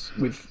assistance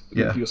with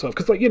yourself,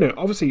 because like, you know,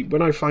 obviously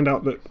when I find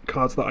out that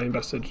cards that I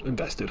invested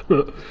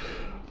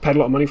paid a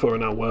lot of money for are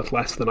now worth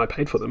less than I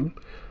paid for them,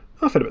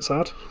 I feel a bit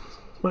sad.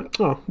 Like,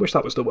 oh, wish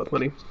that was still worth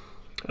money.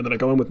 And then I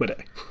go on with my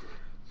day.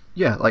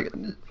 Yeah, like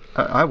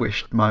I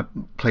wish my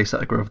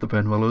playset of Grove of the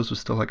Burn Willows was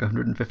still like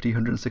 150,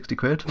 160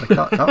 quid.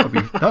 Like that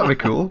would be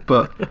cool,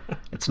 but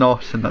it's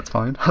not, and that's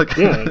fine. Like,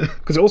 yeah,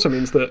 because it also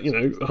means that, you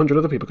know, 100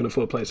 other people can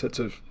afford playsets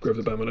of Grove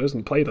of the Burn Willows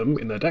and play them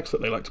in their decks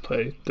that they like to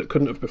play that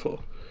couldn't have before.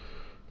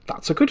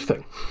 that's a good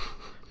thing.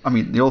 I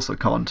mean, you also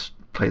can't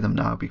play them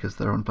now because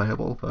they're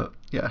unplayable, but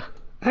yeah.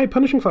 Hey,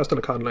 Punishing Fire's still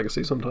a card in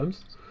Legacy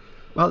sometimes.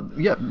 Well,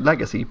 yeah,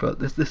 Legacy, but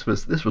this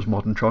was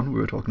Modern Tron we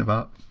were talking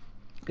about.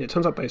 Yeah, it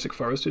turns out Basic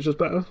Forest is just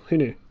better. Who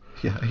knew?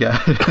 Yeah.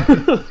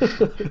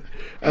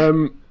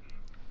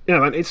 Yeah,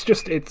 man, it's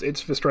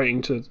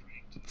frustrating to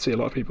see a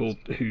lot of people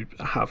who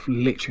have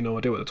literally no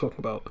idea what they're talking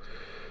about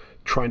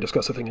try and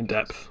discuss a thing in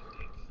depth.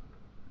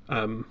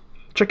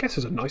 Which I guess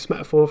is a nice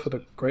metaphor for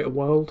the greater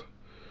world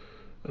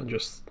and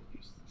just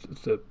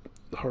the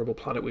horrible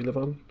planet we live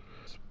on.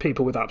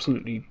 People with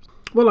absolutely,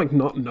 well, like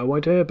not no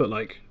idea, but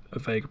like a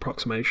vague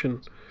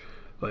approximation.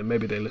 Like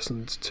maybe they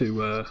listened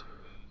to a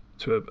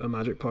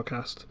Magic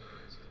podcast,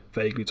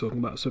 vaguely talking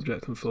about a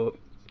subject and thought,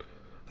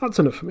 that's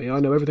enough for me. I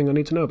know everything I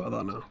need to know about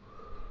that now.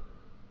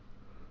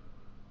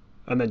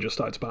 And then just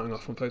started spouting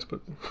off on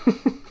Facebook,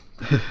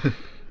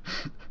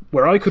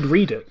 where I could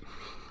read it.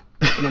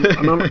 And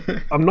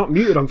I'm not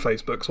muted on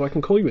Facebook, so I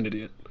can call you an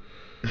idiot.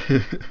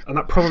 And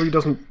that probably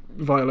doesn't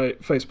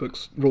violate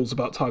Facebook's rules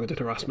about targeted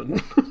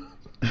harassment.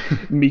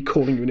 Me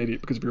calling you an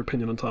idiot because of your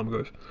opinion on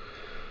Tarmogoyf.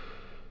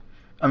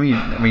 I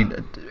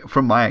mean,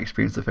 from my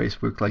experience of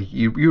Facebook, like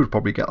you would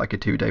probably get like a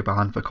 2-day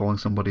ban for calling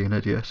somebody an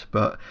idiot.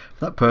 But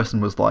if that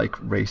person was like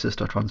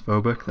racist or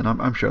transphobic, then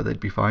I'm sure they'd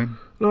be fine.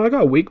 No, I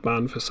got a week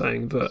ban for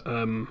saying that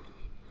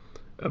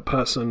a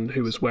person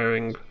who was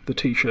wearing the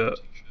T-shirt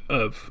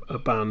of a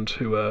band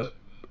who are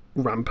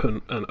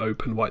rampant and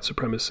open white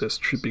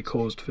supremacists should be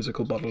caused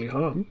physical bodily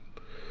harm.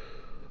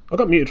 I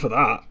got muted for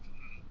that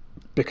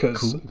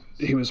because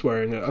he was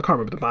wearing I can't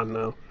remember the band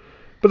now,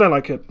 but they're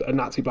like a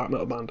Nazi black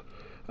metal band.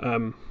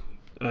 And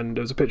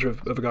there was a picture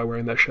of a guy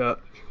wearing their shirt,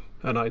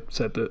 and I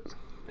said that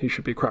he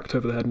should be cracked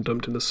over the head and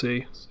dumped in the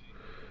sea.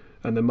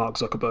 And then Mark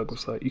Zuckerberg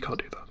was like, "You can't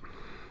do that,"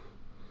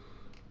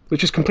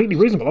 which is completely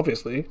reasonable.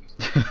 Obviously,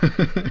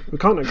 we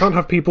can't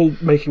have people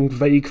making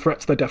vague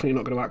threats they're definitely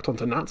not going to act on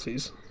to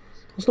Nazis.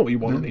 That's not what you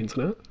want on the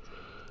internet.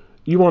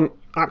 You want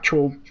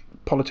actual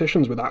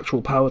politicians with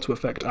actual power to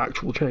affect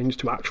actual change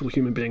to actual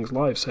human beings'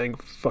 lives saying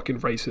fucking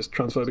racist,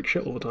 transphobic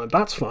shit all the time.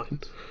 That's fine.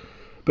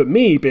 But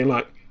me being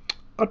like,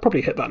 I'd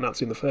probably hit that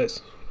Nazi in the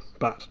face.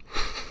 Bad.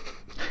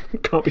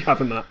 Can't be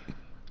having that.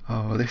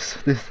 Oh,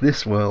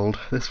 this world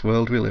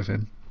we live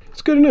in.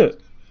 It's good, isn't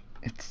it?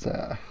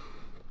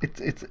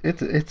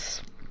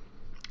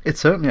 It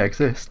certainly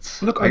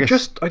exists. Look, I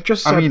just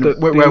said I mean, that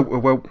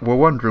we're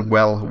wandering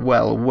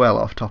well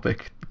off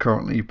topic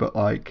currently, but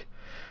like,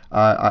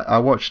 I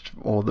watched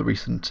all the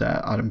recent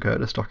Adam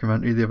Curtis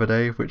documentary the other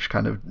day, which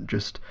kind of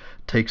just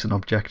takes an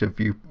objective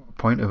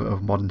viewpoint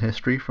of modern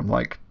history from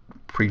like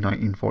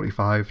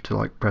pre-1945 to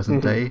like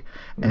present day,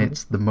 and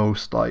it's the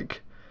most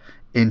like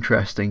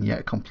interesting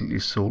yet completely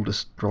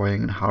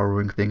soul-destroying and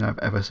harrowing thing I've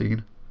ever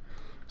seen.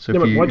 So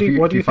if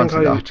you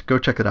fancy that, go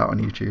check it out on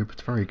YouTube.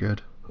 It's very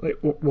good. Like,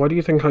 why do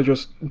you think I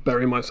just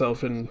bury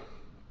myself in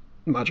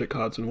Magic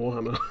cards and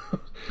Warhammer?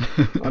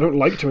 I don't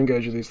like to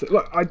engage with these things.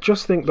 Look, I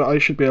just think that I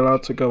should be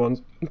allowed to go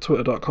on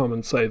Twitter.com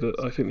and say that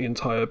I think the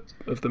entire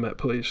of the Met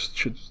Police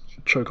should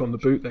choke on the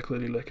boot they're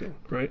clearly licking,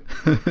 right?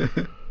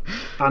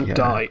 And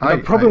die.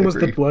 The problem was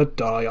the word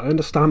die. I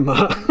understand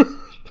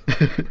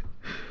that.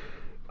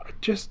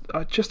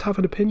 I just have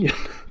an opinion.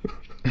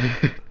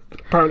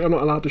 Apparently I'm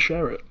not allowed to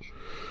share it.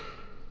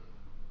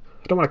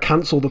 I don't want to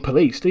cancel the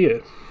police, do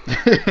you?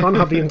 You can't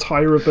have the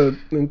entire of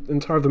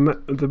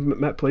the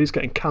Met Police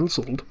getting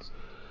cancelled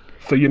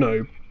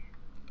for,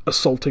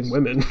 assaulting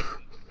women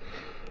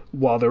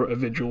while they're at a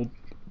vigil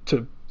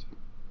to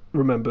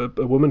remember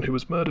a woman who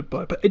was murdered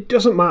by. But it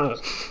doesn't matter.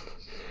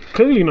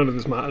 Clearly none of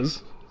this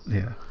matters.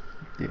 Yeah.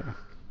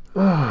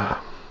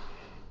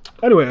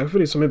 Anyway,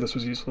 hopefully some of this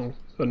was useful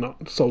and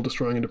not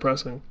soul-destroying and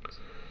depressing.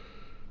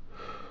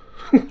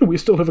 We're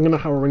still living on a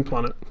harrowing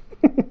planet.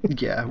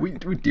 Yeah, we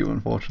do,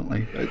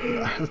 unfortunately.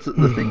 That's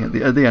the thing.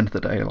 At the end of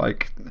the day,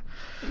 like,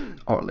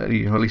 or at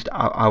least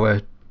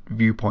our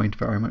viewpoint,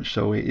 very much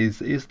so, is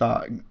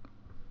that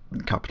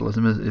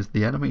capitalism is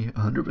the enemy,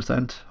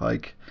 100%.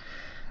 Like,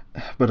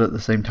 but at the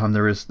same time,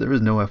 there is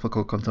no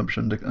ethical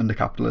consumption under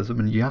capitalism,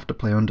 and you have to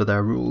play under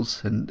their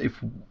rules. And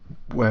if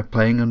we're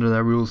playing under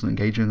their rules and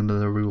engaging under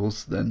their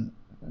rules, then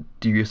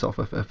do yourself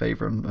a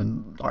favor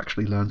and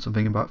actually learn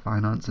something about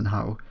finance and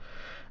how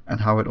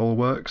it all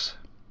works.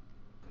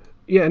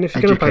 Yeah, and if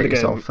you're going to play the game,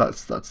 yourself,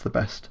 that's the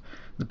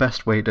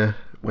best way to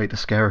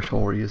scare a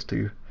Tory is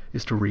to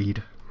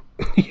read.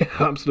 Yeah,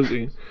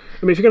 absolutely.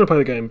 I mean, if you're going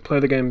to play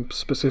the game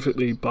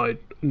specifically by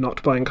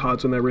not buying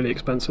cards when they're really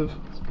expensive.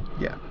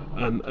 Yeah.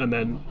 And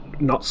then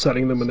not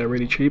selling them when they're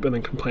really cheap, and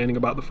then complaining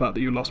about the fact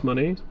that you lost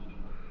money.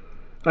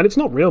 And it's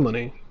not real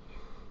money.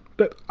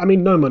 But I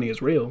mean, no money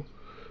is real.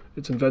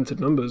 It's invented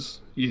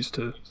numbers used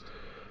to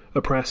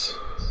oppress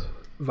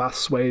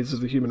vast swathes of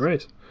the human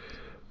race.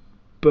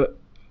 But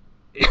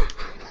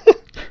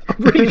I'm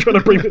really trying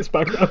to bring this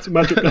back around to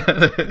Magic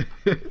cards.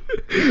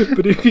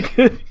 But if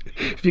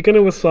you're going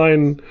to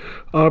assign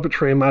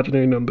arbitrary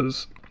imaginary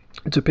numbers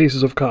to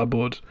pieces of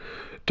cardboard,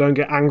 don't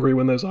get angry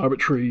when those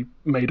arbitrary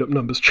made-up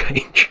numbers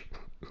change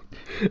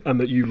and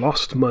that you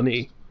lost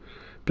money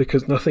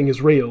because nothing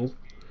is real,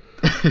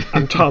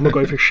 and Tom will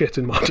go for shit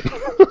in Martin.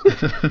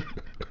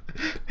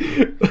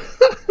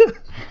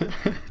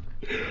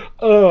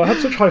 Oh, I had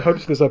such high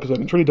hopes for this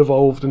episode. It's really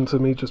devolved into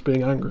me just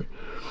being angry.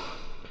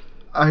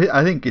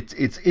 I think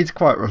it's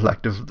quite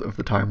reflective of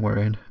the time we're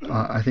in.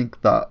 I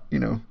think that, you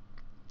know,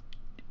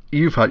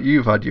 you've had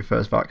your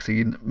first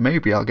vaccine.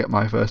 Maybe I'll get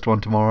my first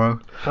one tomorrow.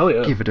 Hell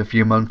yeah! Give it a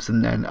few months,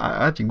 and then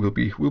I think we'll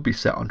be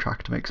set on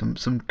track to make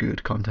some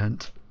good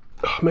content.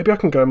 Maybe I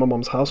can go in my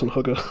mum's house and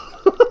hug her.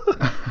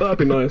 That'd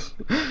be nice.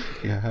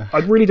 Yeah. I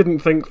really didn't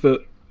think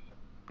that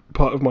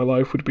part of my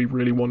life would be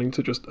really wanting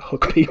to just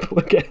hug people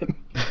again.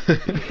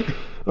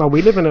 Oh,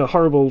 we live in a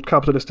horrible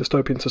capitalist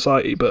dystopian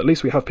society, but at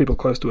least we have people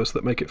close to us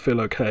that make it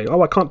feel okay.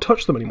 Oh, I can't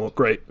touch them anymore.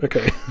 Great.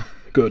 Okay.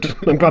 Good.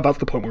 I'm glad that's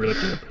the point we're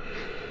living in.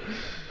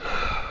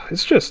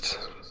 It's just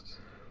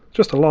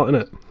a lot,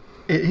 isn't it?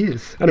 It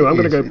is. Anyway, I'm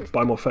going to go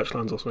buy more fetch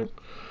lands or something.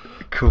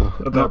 Cool.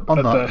 At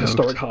their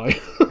historic high.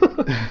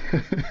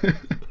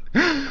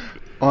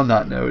 On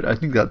that note, I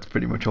think that's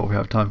pretty much all we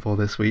have time for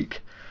this week.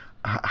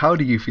 How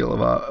do you feel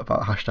about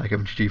hashtag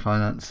MTG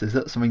Finance? Is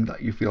that something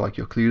that you feel like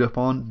you're clued up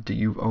on? Do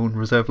you own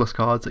reserveless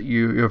cards that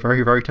you're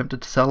very, very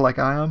tempted to sell like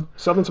I am?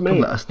 Sell them to me.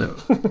 Come let us know.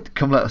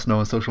 Come let us know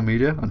on social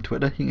media. On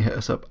Twitter, you can hit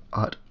us up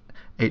at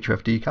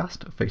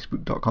HRFDcast,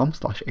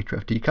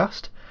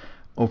 facebook.com/HRFDcast.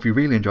 Or if you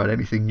really enjoyed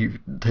anything you've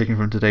taken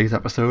from today's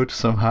episode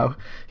somehow,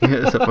 you can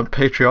hit us up on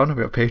Patreon.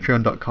 We're at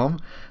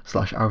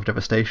patreon.com/Hour of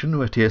Devastation,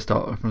 where tiers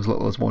start from as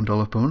little as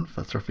 $1 per month.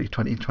 That's roughly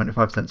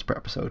 20-25 cents per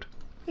episode.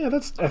 Yeah,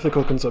 that's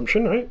ethical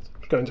consumption, right?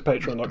 Going to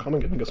patreon.com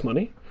and giving us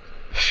money.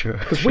 Sure.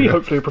 Because we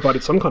hopefully have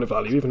provided some kind of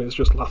value, even if it's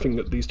just laughing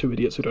at these two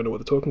idiots who don't know what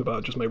they're talking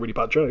about, just make really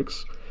bad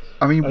jokes.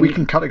 I mean, we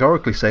can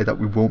categorically say that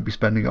we won't be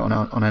spending it on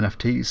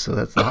NFTs, so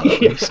that's that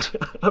at least.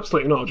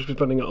 Absolutely not. I'll just be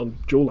spending it on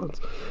dual lands.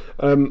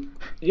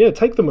 Yeah,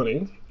 take the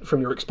money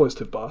from your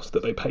exploitative boss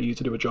that they pay you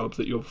to do a job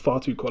that you're far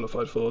too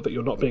qualified for, that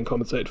you're not being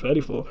compensated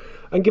fairly for,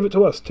 and give it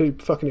to us, two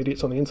fucking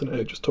idiots on the internet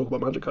who just talk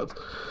about magic cards.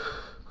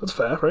 That's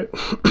fair, right?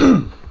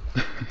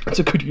 It's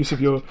a good use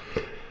of your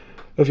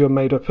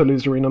made-up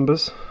illusory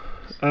numbers.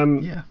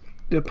 Yeah.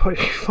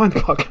 Find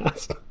the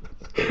podcast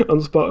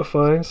on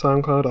Spotify,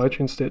 SoundCloud,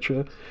 iTunes,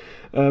 Stitcher.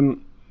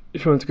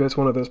 If you want to go to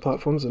one of those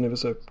platforms and leave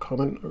us a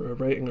comment or a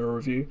rating or a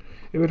review,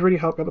 it would really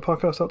help get the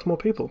podcast out to more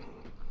people.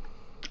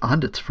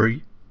 And it's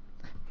free.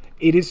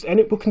 It is, and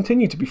it will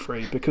continue to be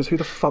free, because who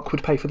the fuck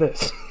would pay for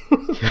this?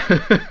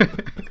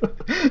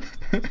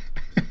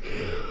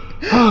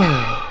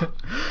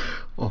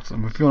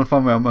 Awesome. If you want to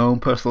find me on my own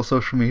personal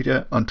social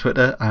media, on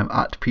Twitter I'm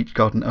at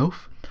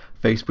PeachGardenOath.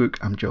 Facebook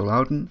I'm Joe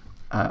Loudon.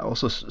 I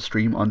also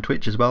stream on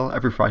Twitch as well.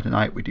 Every Friday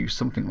night we do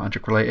something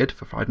magic related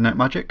for Friday Night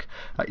Magic.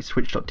 It's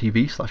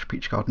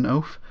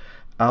twitch.tv/PeachGardenOath.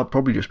 I'll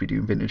probably just be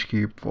doing Vintage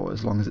Cube for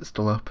as long as it's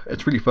still up.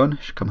 It's really fun. You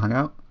should come hang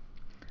out.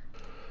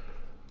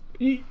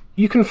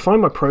 You can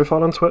find my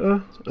profile on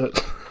Twitter at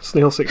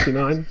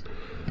Snail69.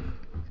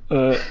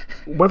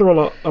 Whether or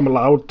not I'm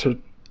allowed to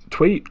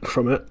tweet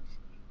from it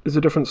is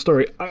a different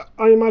story.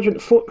 I imagine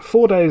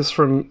 4 days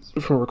from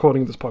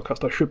recording this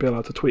podcast, I should be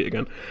allowed to tweet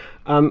again.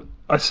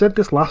 I said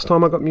this last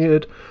time I got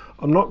muted.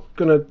 I'm not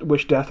going to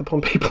wish death upon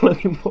people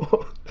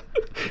anymore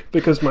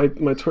because my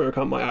Twitter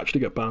account might actually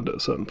get banned at a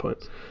certain point.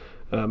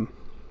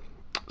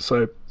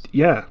 So,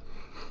 yeah.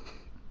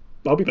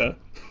 I'll be there.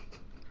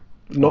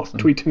 Not awesome.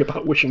 Tweeting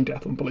about wishing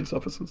death on police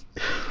officers.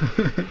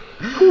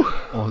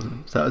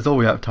 Awesome. So that's all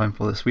we have time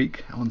for this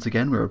week. Once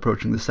again, we're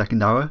approaching the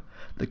second hour.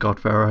 The God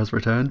Pharaoh has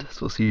returned,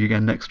 so we'll see you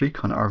again next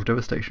week on Hour of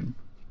Devastation.